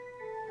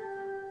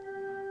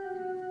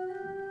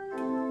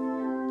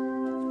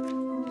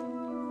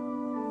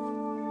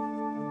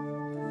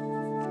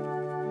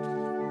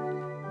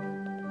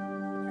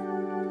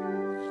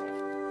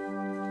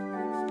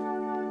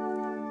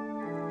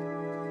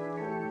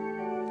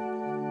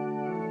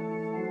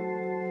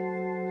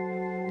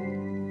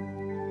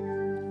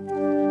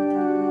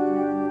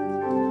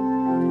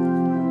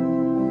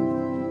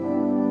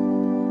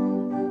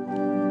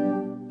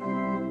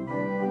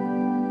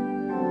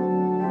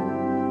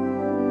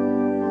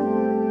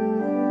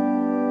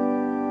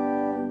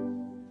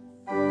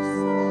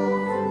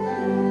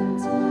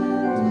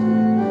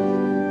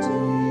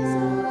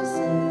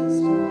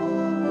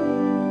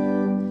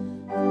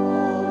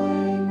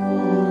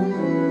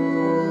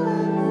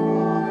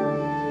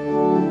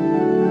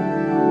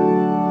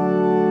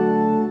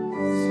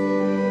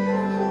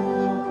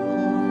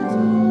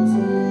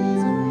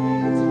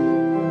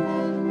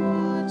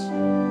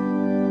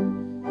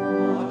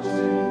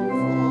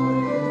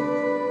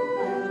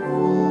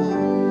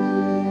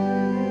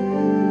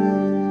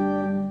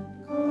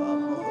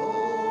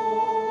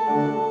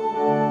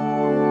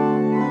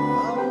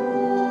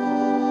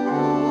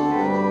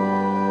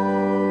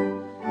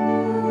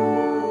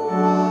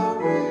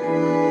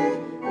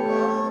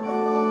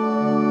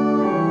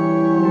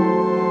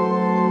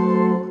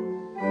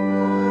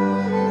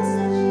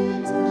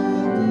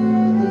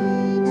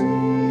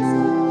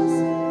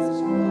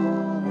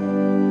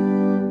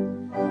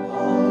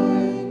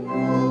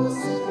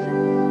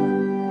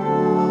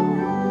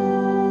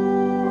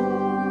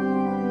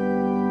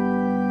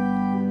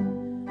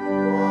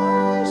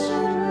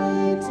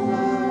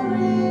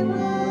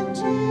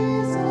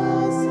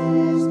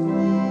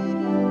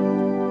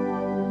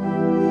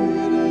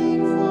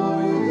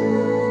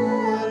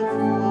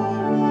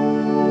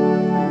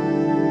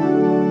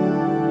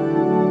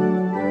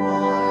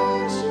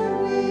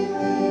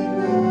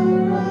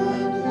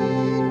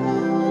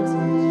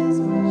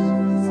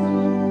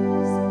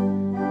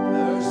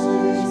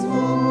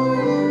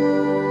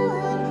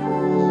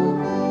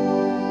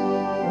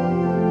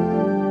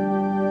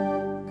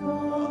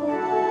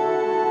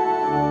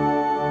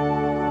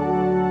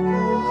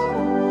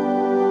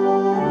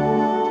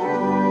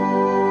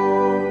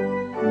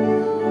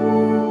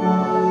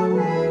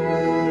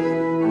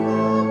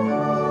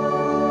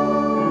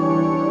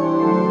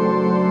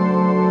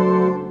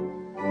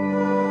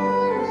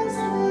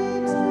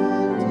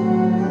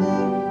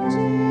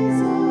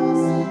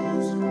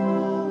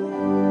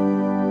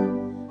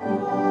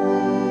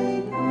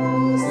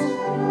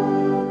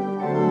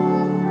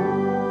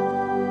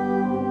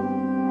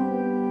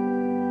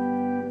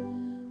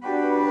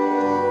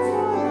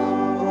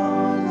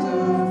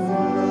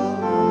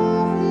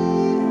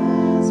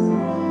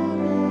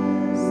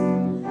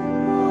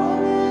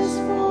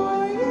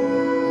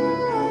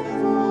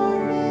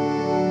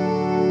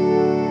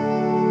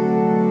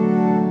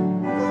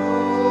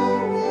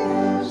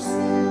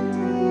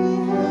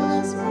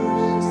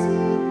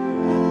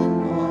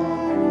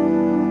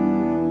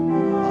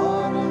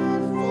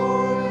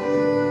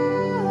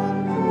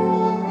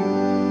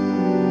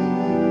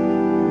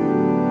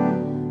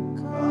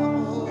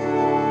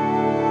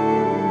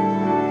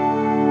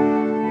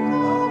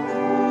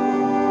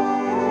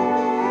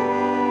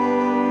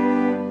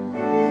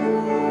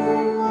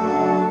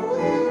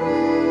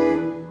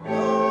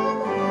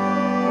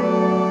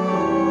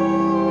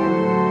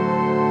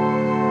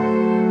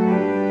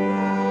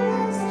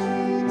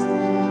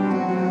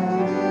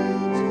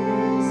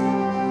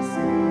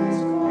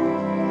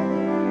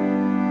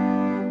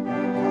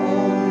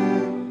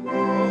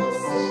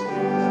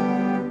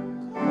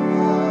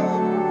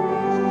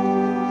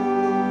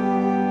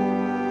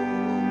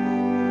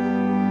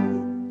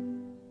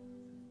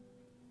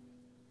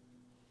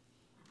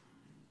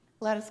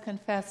 Let us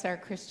confess our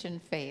Christian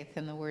faith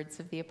in the words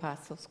of the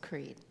Apostles'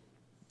 Creed.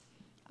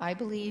 I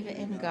believe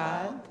in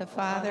God, the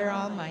Father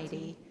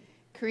Almighty,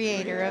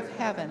 creator of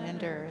heaven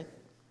and earth.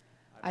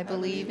 I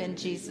believe in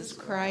Jesus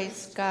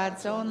Christ,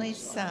 God's only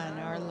Son,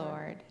 our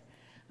Lord,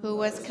 who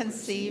was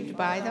conceived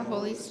by the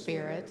Holy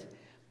Spirit,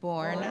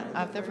 born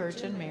of the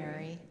Virgin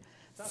Mary,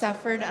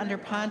 suffered under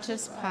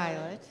Pontius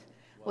Pilate,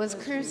 was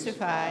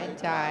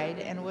crucified, died,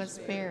 and was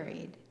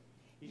buried.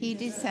 He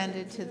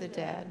descended to the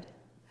dead.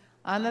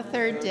 On the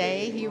third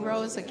day he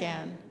rose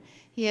again.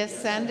 He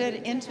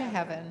ascended into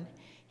heaven.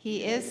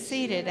 He is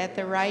seated at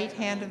the right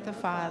hand of the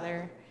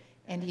Father,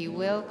 and he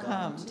will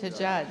come to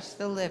judge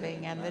the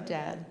living and the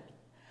dead.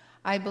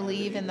 I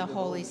believe in the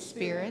Holy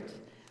Spirit,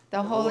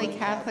 the Holy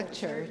Catholic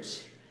Church,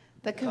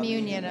 the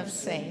communion of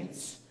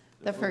saints,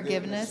 the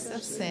forgiveness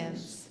of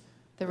sins,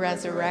 the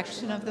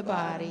resurrection of the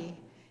body,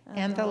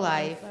 and the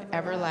life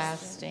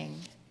everlasting.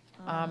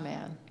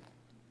 Amen.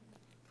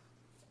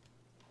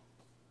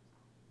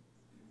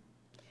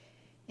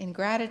 In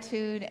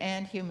gratitude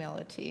and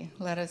humility,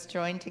 let us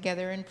join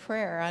together in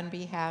prayer on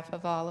behalf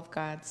of all of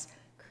God's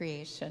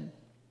creation.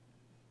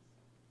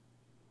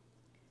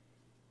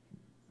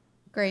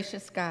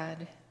 Gracious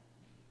God,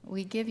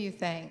 we give you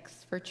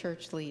thanks for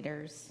church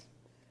leaders,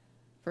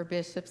 for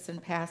bishops and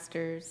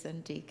pastors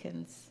and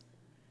deacons.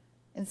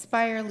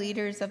 Inspire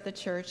leaders of the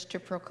church to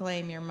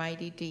proclaim your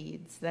mighty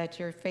deeds,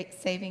 that your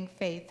saving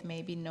faith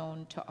may be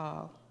known to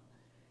all.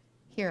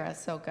 Hear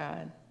us, O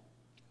God.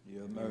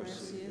 Your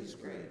mercy is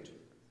great.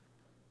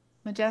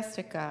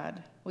 Majestic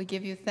God, we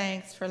give you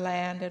thanks for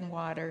land and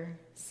water,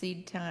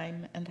 seed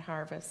time and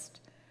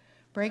harvest.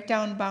 Break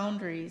down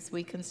boundaries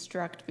we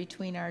construct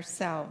between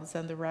ourselves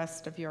and the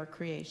rest of your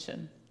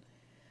creation.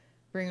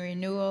 Bring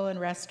renewal and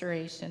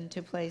restoration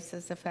to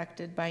places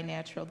affected by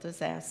natural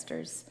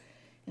disasters,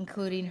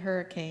 including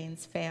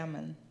hurricanes,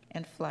 famine,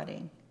 and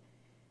flooding.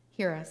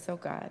 Hear us, O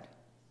God.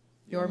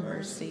 Your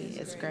mercy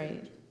is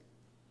great.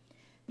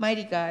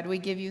 Mighty God, we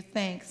give you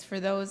thanks for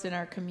those in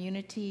our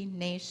community,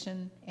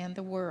 nation, and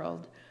the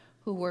world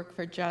who work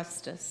for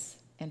justice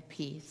and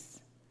peace.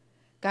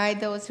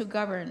 Guide those who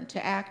govern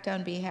to act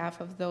on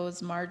behalf of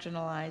those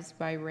marginalized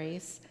by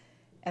race,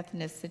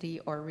 ethnicity,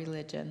 or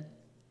religion.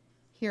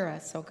 Hear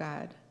us, O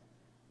God.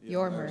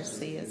 Your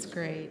mercy is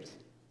great.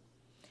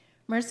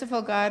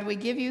 Merciful God, we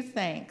give you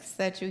thanks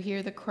that you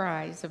hear the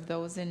cries of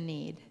those in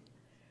need.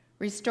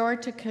 Restore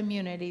to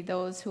community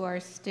those who are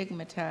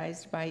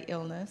stigmatized by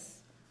illness,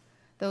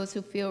 those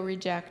who feel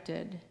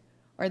rejected,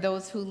 or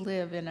those who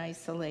live in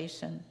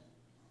isolation.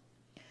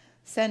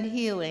 Send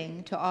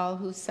healing to all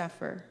who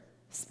suffer,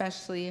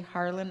 especially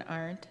Harlan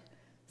Arndt,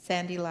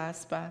 Sandy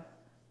Laspa,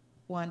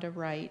 Wanda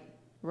Wright,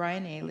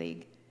 Ryan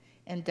Alig,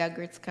 and Doug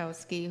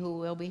Ritzkowski, who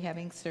will be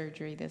having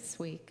surgery this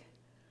week.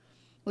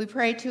 We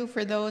pray, too,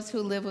 for those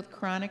who live with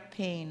chronic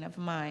pain of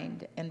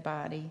mind and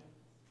body.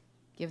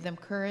 Give them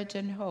courage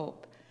and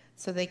hope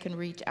so they can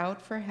reach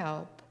out for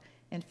help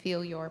and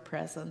feel your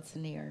presence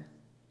near.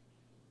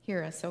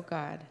 Hear us, O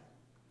God.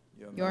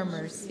 Your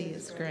mercy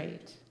is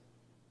great.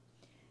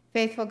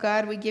 Faithful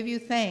God, we give you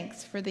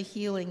thanks for the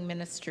healing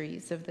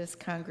ministries of this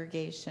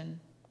congregation.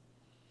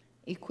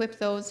 Equip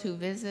those who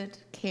visit,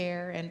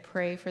 care, and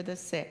pray for the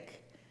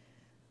sick.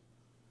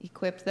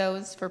 Equip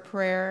those for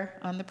prayer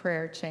on the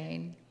prayer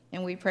chain.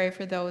 And we pray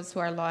for those who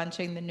are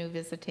launching the new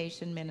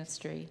visitation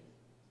ministry.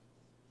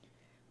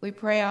 We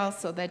pray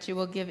also that you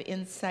will give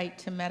insight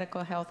to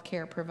medical health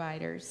care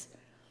providers,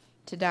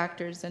 to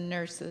doctors and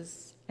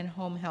nurses, and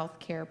home health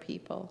care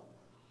people,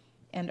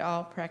 and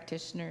all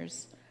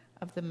practitioners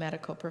of the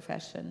medical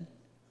profession.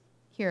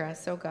 Hear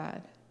us, O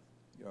God.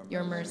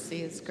 Your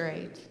mercy is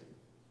great.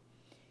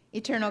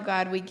 Eternal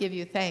God, we give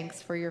you thanks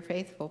for your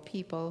faithful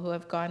people who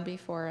have gone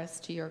before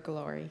us to your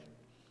glory.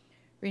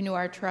 Renew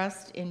our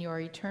trust in your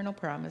eternal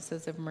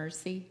promises of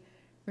mercy,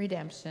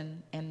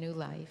 redemption, and new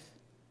life.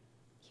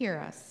 Hear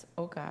us,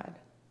 O God.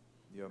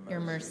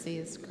 Your mercy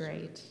is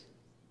great.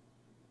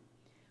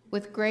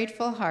 With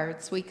grateful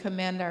hearts, we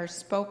commend our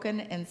spoken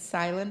and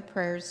silent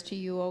prayers to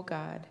you, O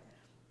God,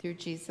 through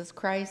Jesus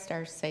Christ,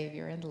 our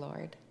Savior and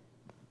Lord.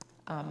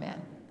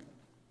 Amen.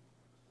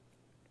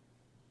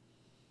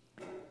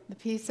 The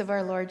peace of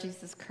our Lord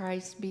Jesus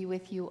Christ be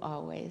with you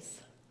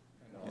always.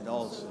 And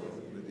also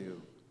with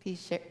you.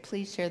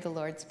 Please share the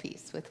Lord's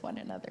peace with one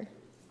another.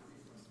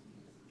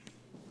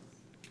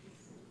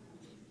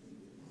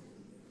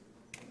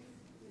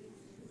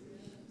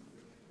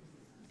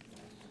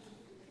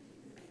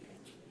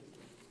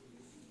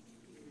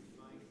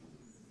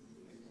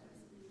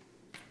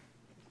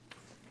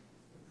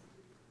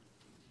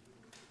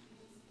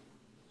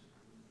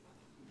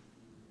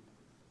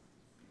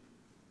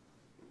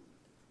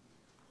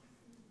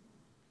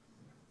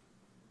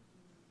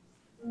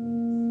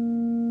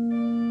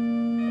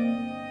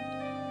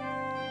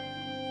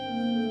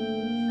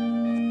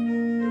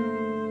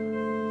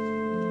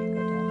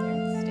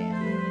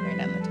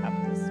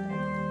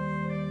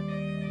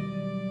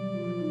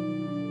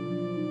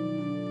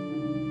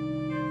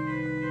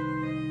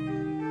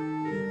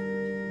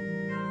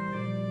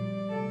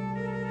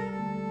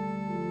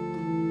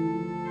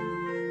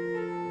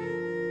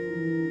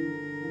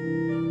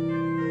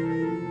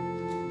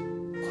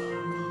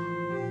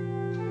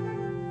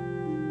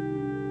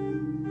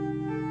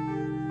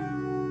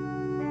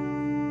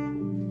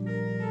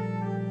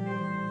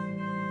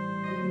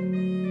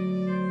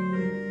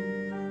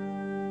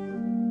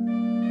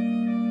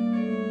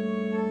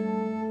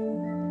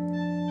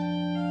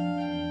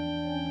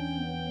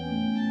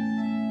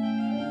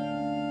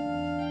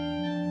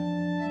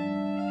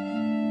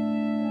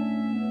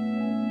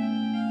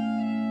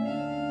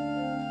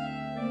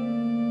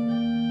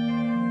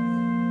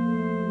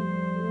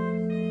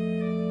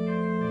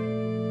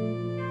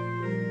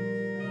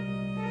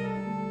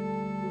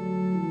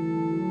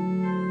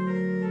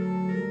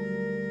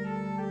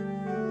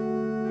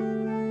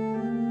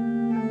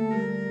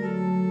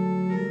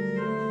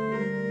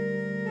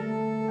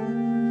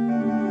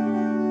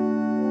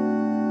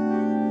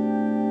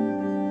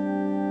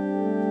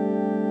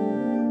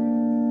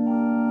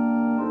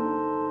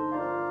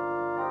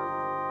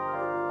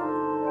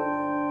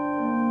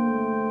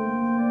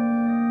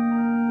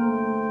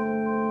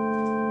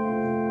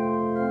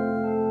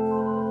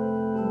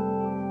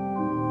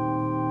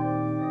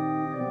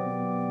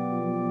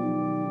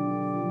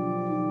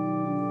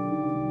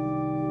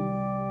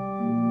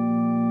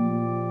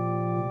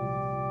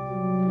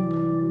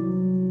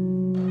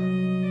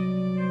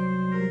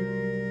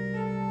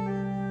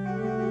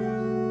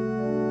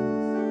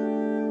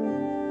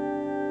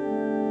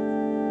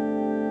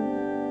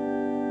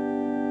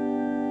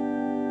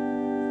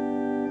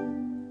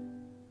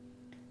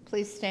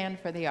 Please stand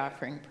for the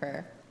offering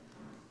prayer.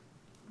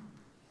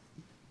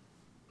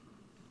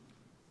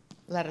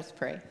 Let us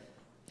pray.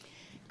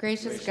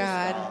 Gracious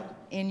God,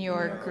 in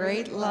your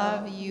great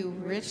love you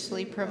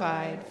richly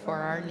provide for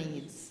our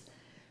needs.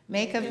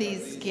 Make of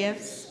these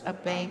gifts a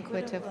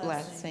banquet of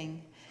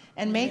blessing,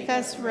 and make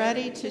us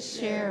ready to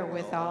share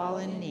with all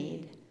in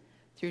need.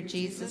 Through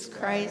Jesus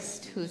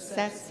Christ, who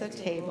sets the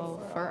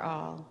table for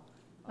all.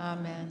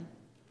 Amen.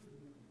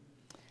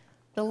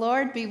 The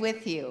Lord be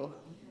with you.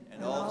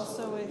 And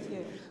also with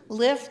you.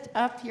 Lift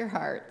up your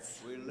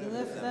hearts. We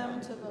lift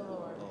them to the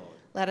Lord.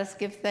 Let us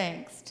give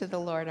thanks to the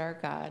Lord our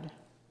God.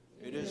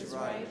 It is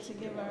right to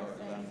give our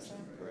thanks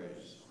and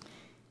praise.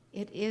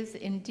 It is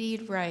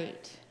indeed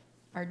right,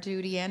 our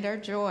duty and our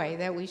joy,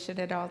 that we should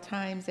at all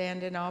times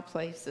and in all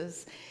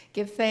places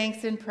give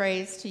thanks and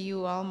praise to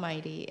you,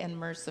 Almighty and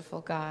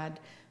merciful God,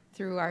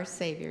 through our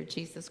Savior,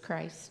 Jesus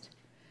Christ,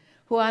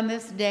 who on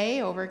this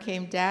day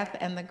overcame death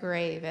and the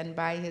grave, and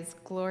by his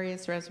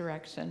glorious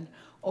resurrection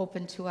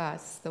opened to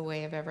us the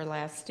way of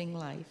everlasting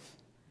life.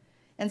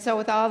 And so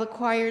with all the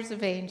choirs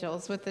of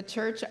angels, with the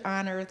church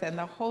on earth and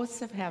the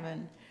hosts of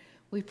heaven,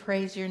 we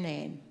praise your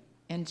name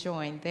and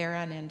join their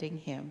unending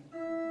hymn.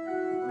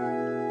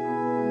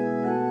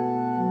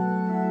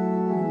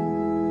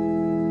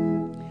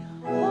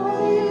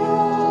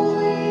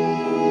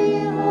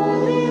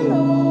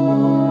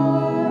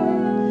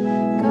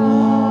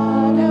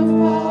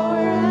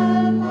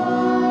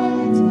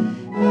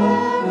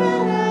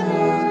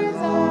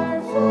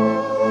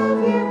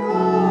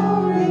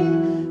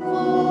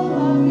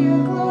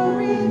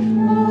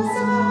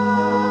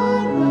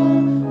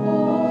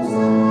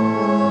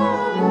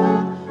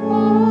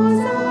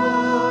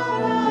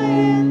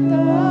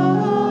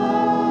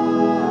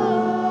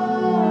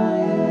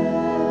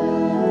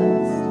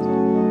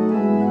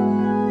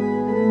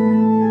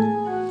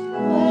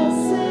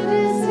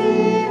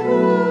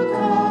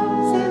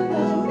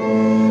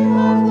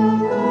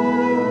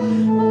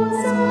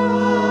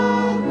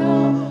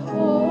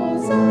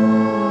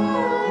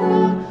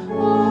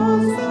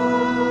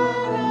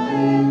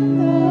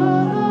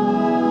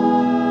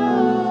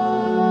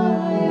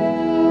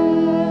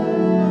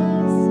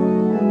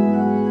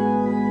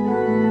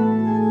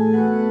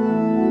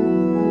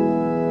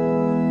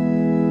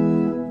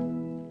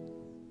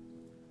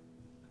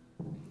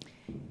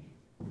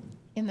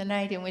 In the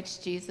night in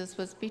which Jesus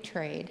was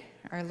betrayed,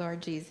 our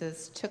Lord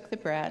Jesus took the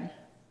bread,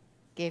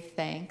 gave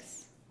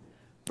thanks,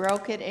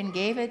 broke it, and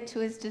gave it to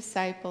his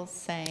disciples,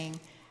 saying,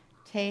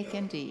 "Take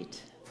and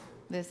eat.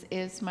 This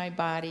is my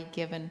body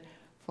given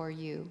for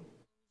you.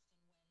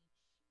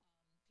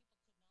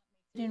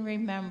 In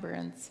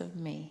remembrance of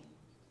me."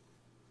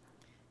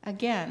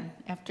 Again,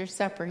 after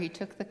supper, he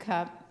took the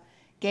cup,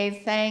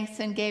 gave thanks,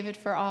 and gave it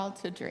for all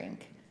to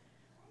drink,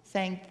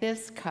 saying,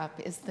 "This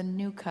cup is the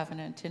new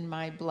covenant in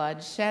my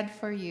blood, shed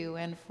for you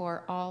and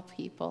for all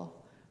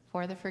people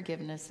for the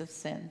forgiveness of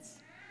sins.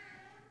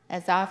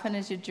 As often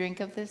as you drink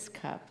of this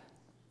cup,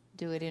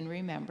 do it in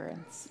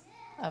remembrance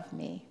of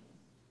me."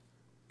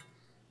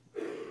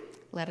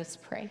 Let us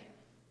pray.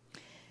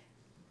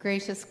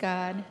 Gracious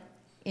God,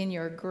 in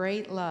your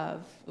great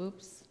love,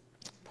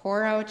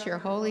 pour out your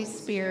Holy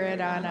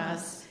Spirit on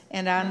us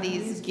and on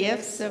these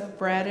gifts of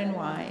bread and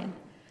wine.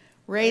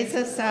 Raise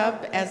us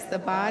up as the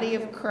body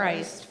of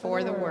Christ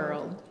for the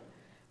world.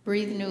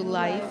 Breathe new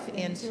life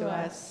into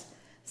us.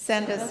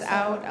 Send us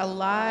out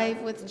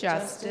alive with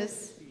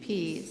justice,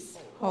 peace,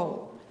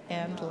 hope,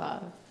 and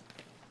love.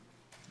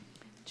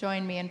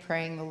 Join me in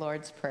praying the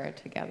Lord's Prayer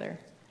together.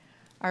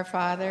 Our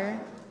Father,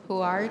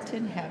 who art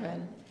in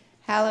heaven,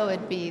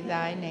 hallowed be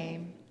thy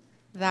name.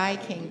 Thy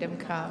kingdom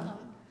come.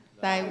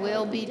 Thy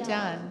will be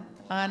done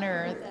on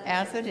earth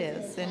as it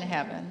is in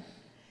heaven.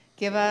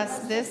 Give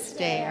us this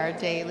day our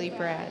daily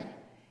bread,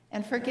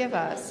 and forgive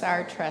us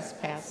our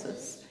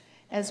trespasses,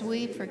 as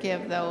we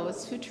forgive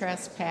those who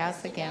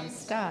trespass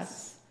against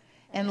us.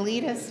 And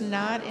lead us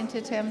not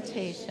into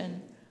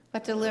temptation,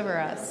 but deliver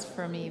us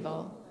from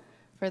evil.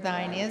 For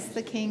thine is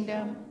the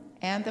kingdom,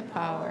 and the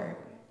power,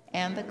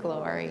 and the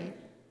glory,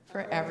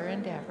 forever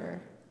and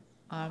ever.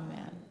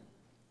 Amen.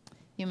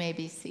 You may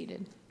be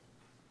seated.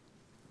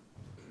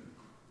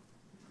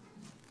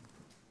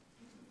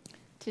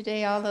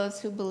 Today, all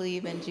those who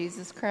believe in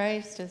Jesus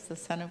Christ as the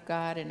Son of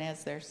God and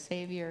as their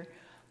Savior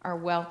are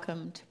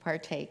welcome to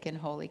partake in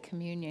Holy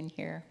Communion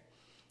here,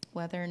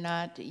 whether or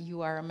not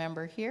you are a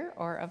member here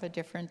or of a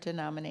different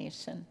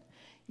denomination.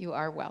 You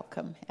are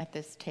welcome at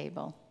this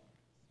table.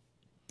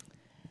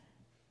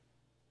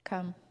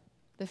 Come,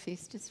 the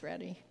feast is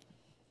ready.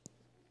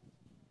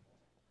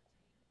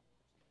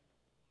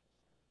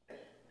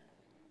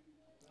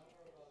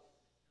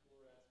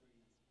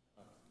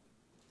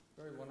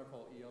 Very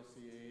wonderful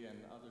ELCA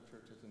and other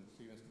churches in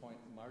Stevens Point.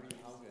 Marty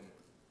Haugen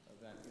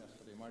event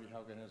yesterday. Marty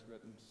Haugen has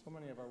written so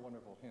many of our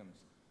wonderful hymns.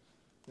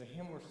 The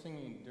hymn we're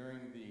singing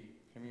during the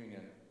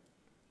communion,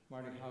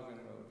 Marty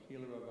Haugen wrote,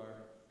 "Healer of Our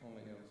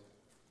Only Hills,"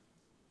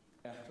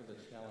 after the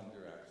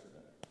Challenger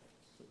accident.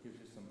 So it gives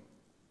you some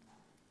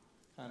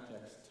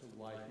context to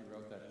why he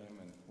wrote that hymn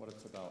and what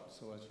it's about.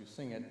 So as you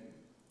sing it,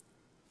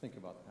 Think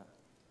about that.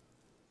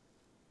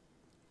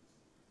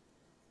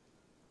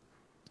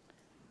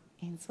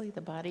 Ainsley, the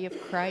body of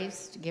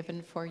Christ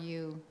given for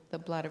you, the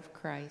blood of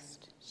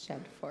Christ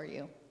shed for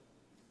you.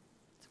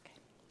 It's okay.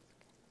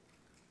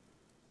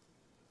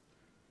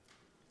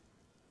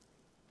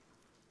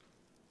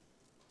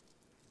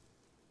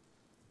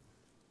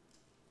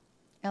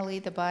 Ellie,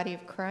 the body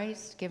of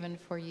Christ given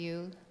for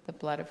you, the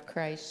blood of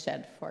Christ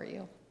shed for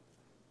you.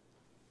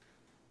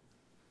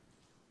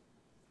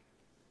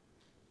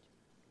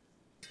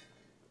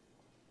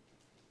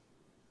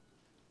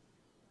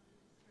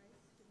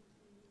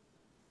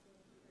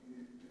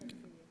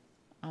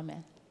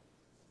 Amen.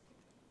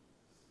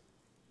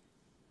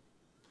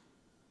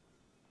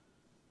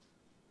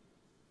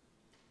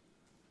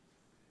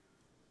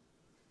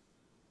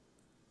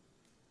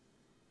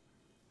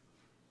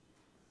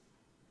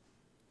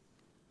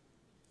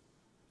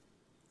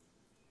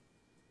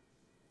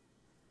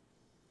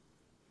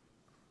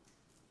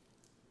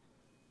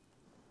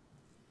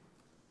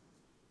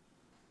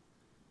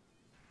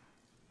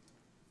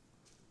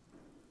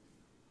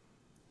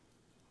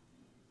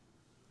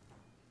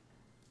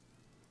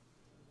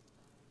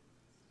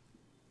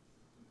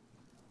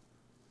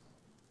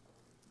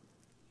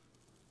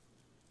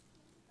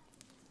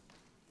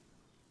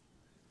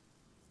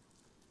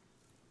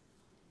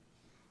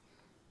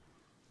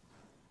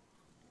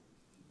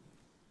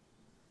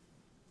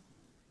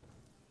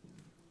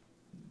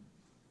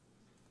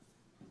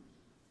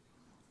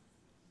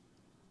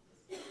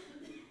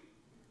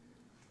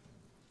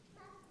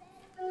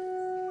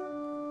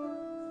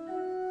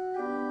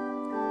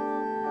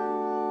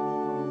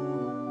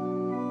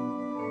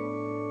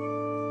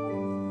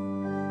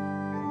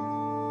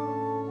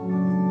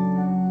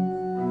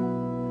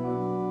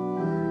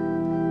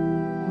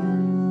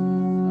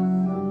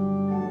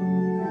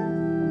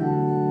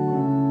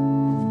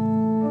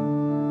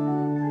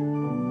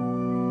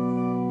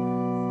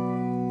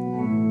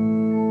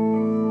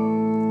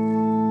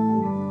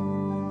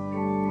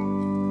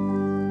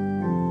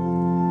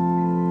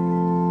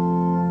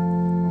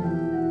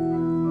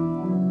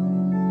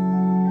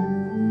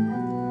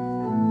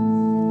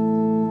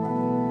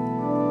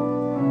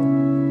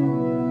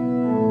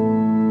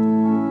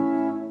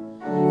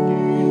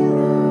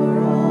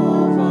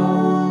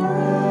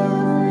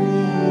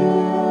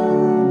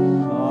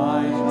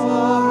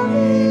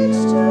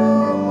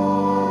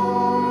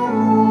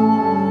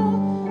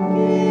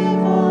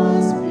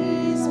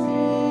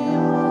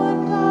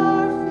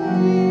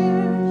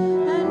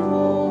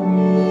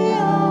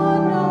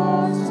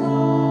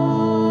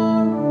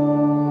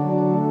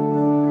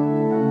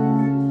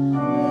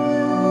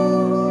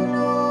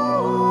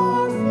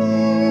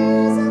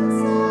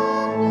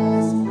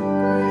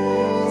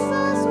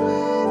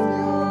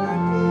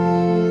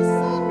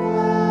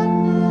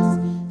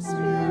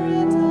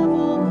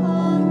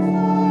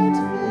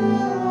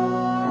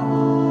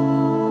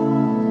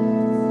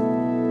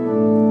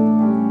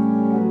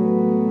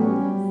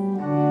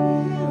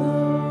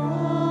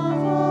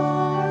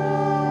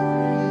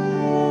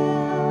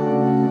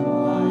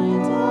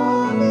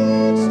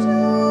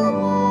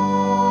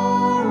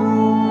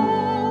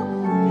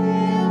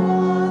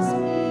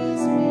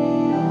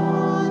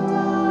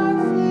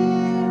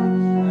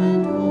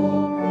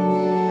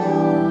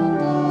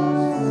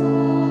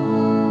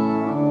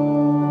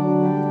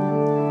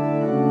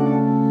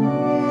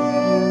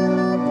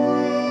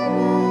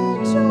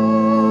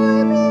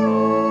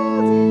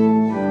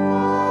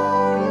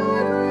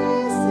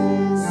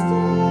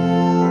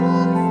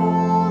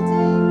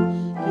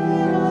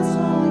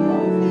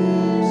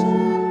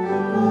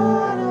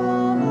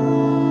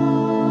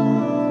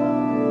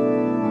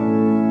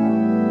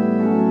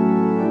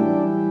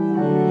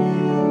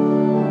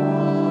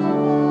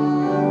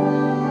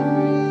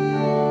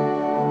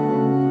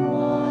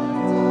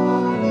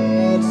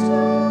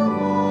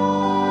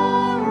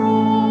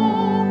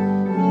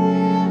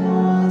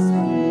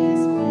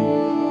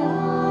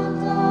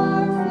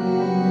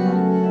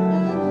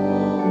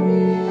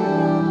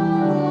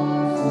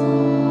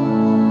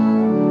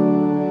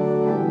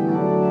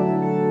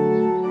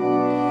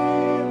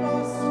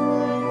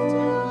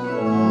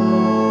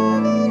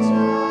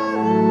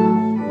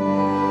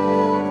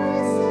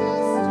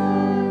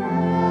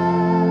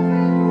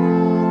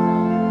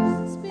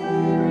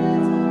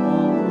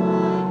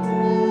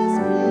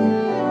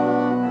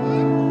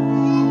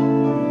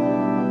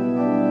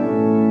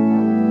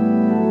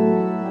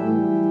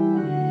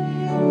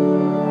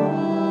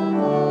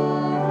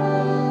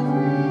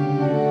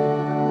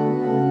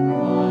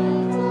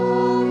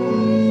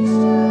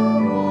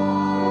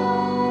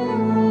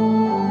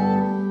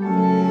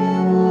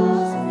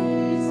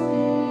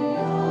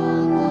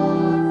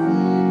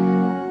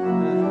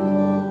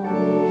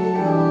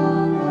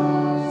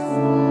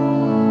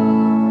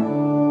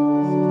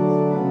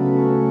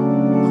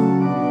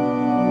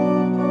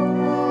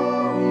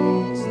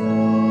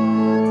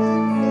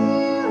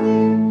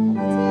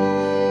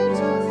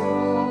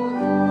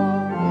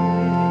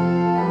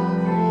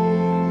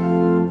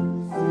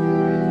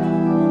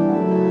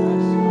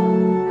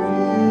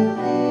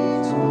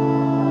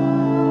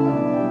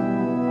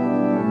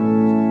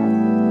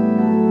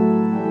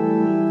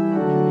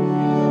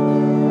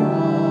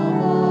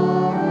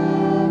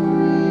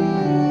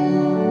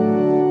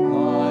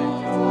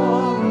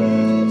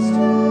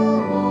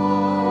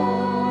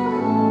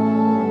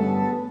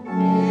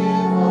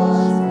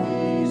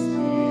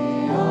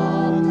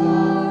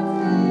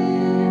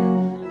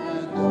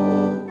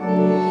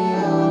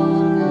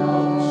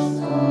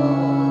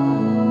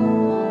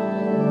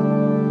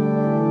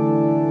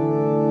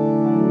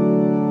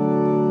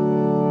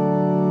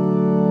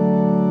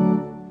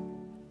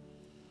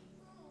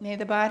 May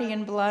the body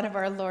and blood of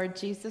our Lord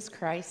Jesus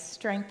Christ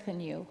strengthen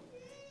you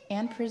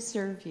and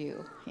preserve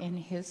you in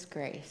his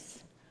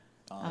grace.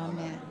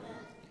 Amen.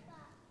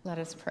 Let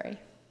us pray.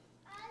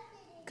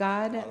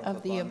 God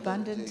of the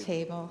abundant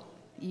table,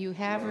 you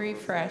have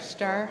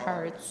refreshed our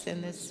hearts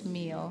in this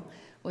meal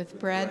with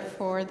bread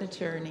for the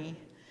journey.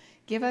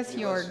 Give us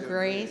your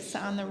grace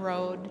on the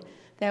road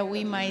that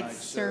we might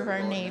serve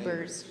our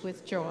neighbors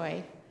with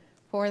joy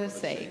for the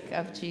sake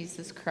of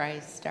Jesus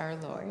Christ our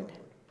Lord.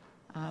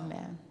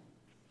 Amen.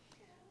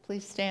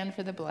 Please stand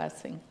for the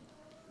blessing.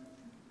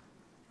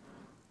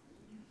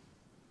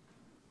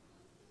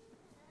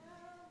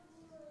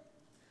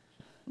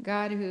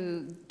 God,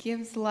 who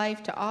gives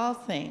life to all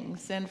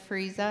things and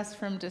frees us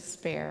from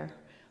despair,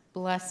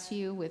 bless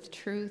you with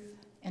truth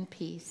and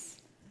peace.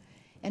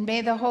 And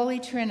may the Holy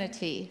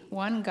Trinity,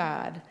 one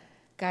God,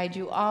 guide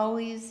you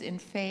always in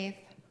faith,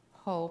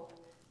 hope,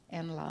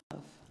 and love.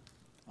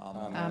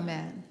 Amen.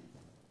 Amen.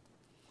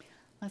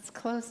 Let's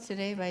close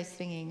today by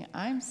singing,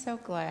 I'm so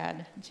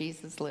glad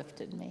Jesus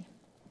lifted me.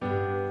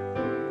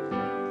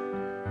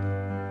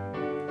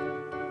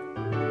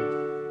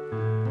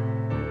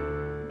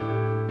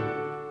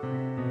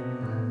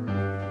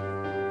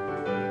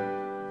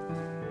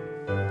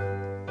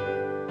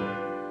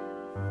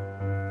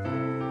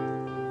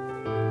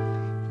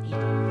 You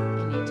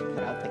need to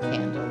put out the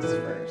candles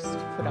first.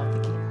 Put out the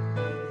candles.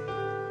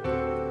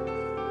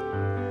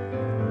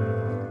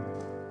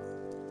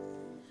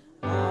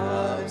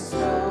 I'm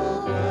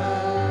so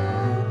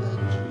glad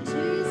that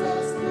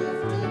Jesus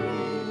lifted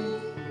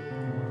me.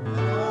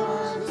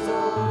 I'm so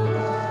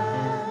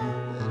glad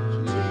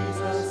that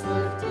Jesus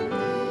lifted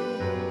me.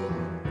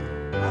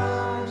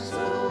 I'm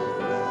so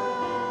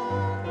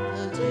glad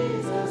that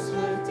Jesus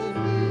lifted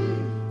me.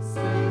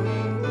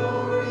 Singing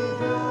glory,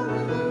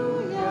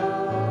 hallelujah.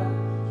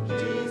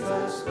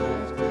 Jesus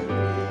lifted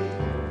me.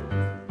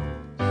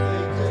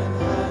 Satan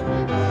had me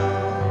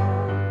bound.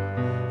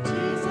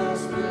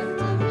 Jesus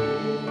lifted me.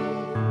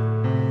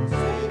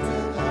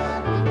 Satan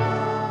had me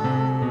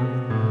bound.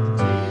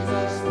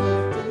 Jesus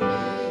lifted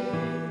me.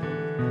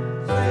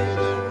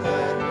 Satan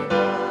had me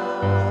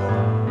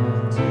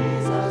bound.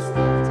 Jesus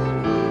lifted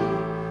me.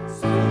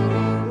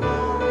 Singing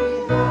glory,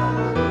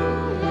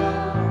 hallelujah.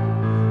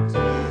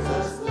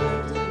 Jesus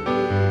lifted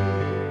me.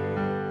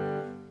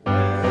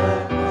 When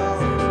I was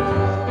in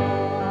trouble,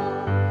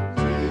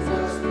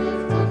 Jesus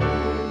lifted me.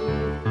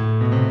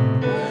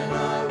 When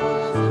I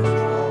was in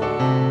trouble,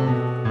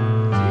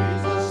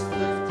 Jesus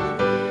lifted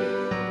me.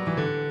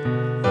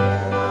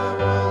 When I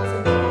was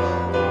in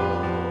trouble,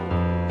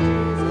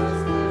 Jesus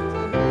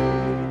lifted me.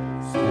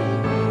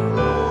 Singing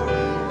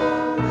glory,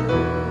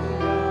 hallelujah.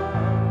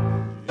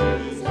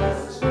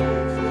 Jesus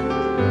lifted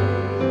me.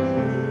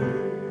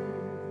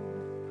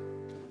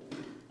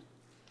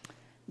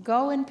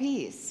 Go in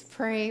peace.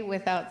 Pray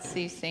without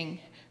ceasing.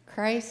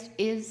 Christ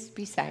is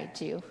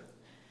beside you.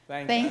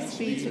 Thanks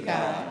be to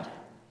God.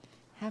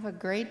 Have a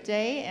great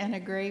day and a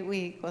great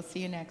week. We'll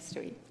see you next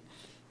week.